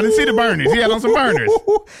see the burners. He had on some burners.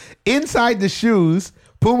 Inside the shoes,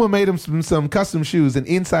 Puma made him some custom shoes, and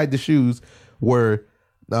inside the shoes were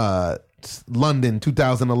London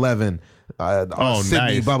 2011, Sydney,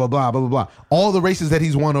 nice. blah, blah, blah, blah, blah, blah. All the races that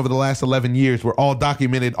he's won over the last 11 years were all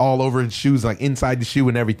documented all over his shoes, like inside the shoe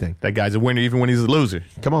and everything. That guy's a winner even when he's a loser.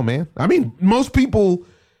 Come on, man. I mean, most people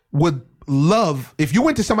would love if you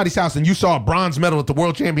went to somebody's house and you saw a bronze medal at the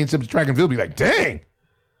World Championships of track and field, be like, dang.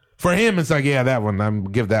 For him, it's like, yeah, that one, I'm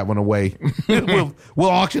give that one away. we'll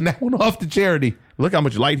auction that one off to charity. Look how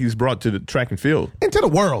much light he's brought to the track and field. And to the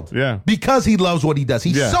world. Yeah. Because he loves what he does.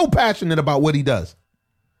 He's Yeah. so passionate about what he does.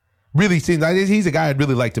 Really seems like he's a guy I'd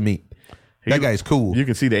really like to meet. That guy's cool. You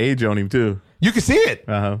can see the age on him, too. You can see it.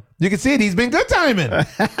 Uh-huh. You can see it. He's been good timing.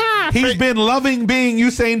 He's been loving being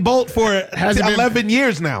Usain Bolt for Has he been- 11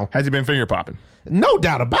 years now. Has he been finger popping? No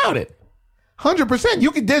doubt about it. 100%.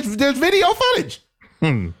 You can. There's video footage.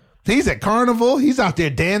 He's at Carnival. He's out there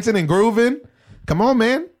dancing and grooving. Come on,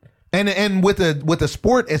 man. And with a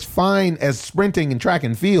sport as fine as sprinting and track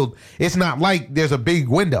and field, it's not like there's a big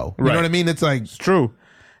window. You know what I mean? It's like It's true.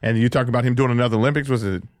 And you talk about him doing another Olympics. Was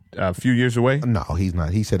it a few years away? no, he's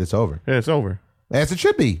not. He said it's over, Yeah, it's over. as it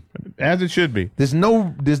should be. As it should be. There's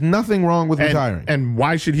nothing wrong with retiring. And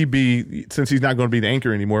why should he be, since he's not going to be the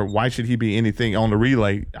anchor anymore, why should he be anything on the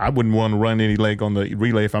relay? I wouldn't want to run any leg on the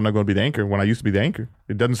relay if I'm not going to be the anchor when I used to be the anchor.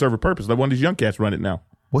 It doesn't serve a purpose. Let one of these young cats run it now.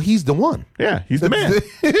 Well, he's the one. Yeah, he's the man.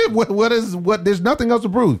 what? There's nothing else to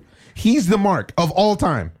prove. He's the mark of all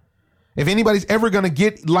time. If anybody's ever going to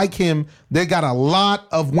get like him, they got a lot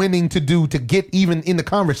of winning to do to get even in the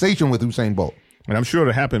conversation with Usain Bolt. And I'm sure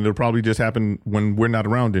it'll happen. It'll probably just happen when we're not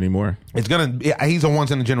around anymore. He's a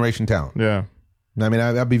once in a generation talent. Yeah. I mean,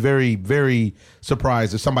 I'd be very, very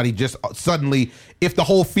surprised if somebody just suddenly, if the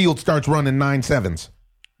whole field starts running 9.7s.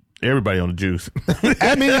 Everybody on the juice.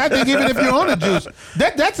 I mean, I think even if you're on a juice,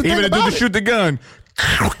 that's the Even thing if about you it. shoot the gun.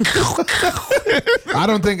 I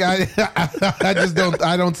don't think I just don't.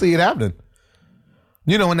 I don't see it happening.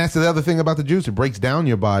 You know, and that's the other thing about the juice. It breaks down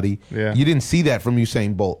your body. Yeah. You didn't see that from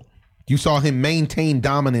Usain Bolt. You saw him maintain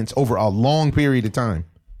dominance over a long period of time.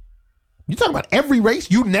 You talking about every race,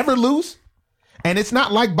 you never lose, and it's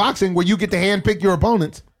not like boxing where you get to handpick your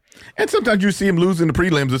opponents. And sometimes you see him losing the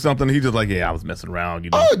prelims or something. He's just like, yeah, I was messing around.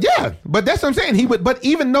 You know? Oh yeah, but that's what I'm saying. He would, but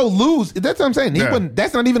even though lose, that's what I'm saying. He Yeah. wouldn't.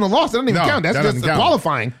 That's not even a loss. That doesn't even count. That's that just doesn't count.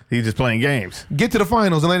 qualifying. He's just playing games. Get to the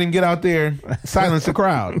finals and let him get out there, silence the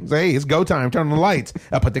crowd. Say, hey, it's go time. Turn on the lights.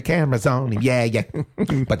 I put the cameras on him. Yeah, yeah.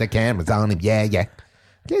 Put the cameras on him. Yeah, yeah.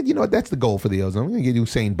 Yeah, you know what? That's the goal for the Ozone. We're gonna get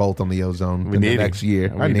Usain Bolt on the Ozone in the need next him.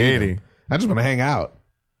 year. We I need need him. him. I just want to hang out.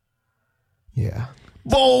 Yeah.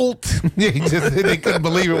 Bolt. Yeah, they couldn't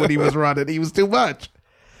believe it when he was running. He was too much.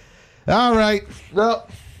 All right. Well,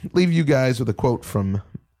 leave you guys with a quote from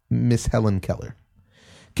Miss Helen Keller.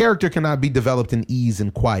 Character cannot be developed in ease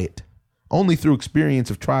and quiet. Only through experience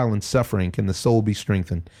of trial and suffering can the soul be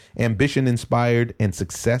strengthened, ambition inspired, and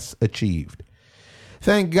success achieved.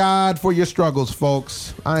 Thank God for your struggles,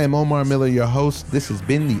 folks. I am Omar Miller, your host. This has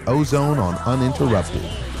been the Ozone on Uninterrupted.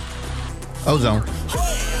 Ozone.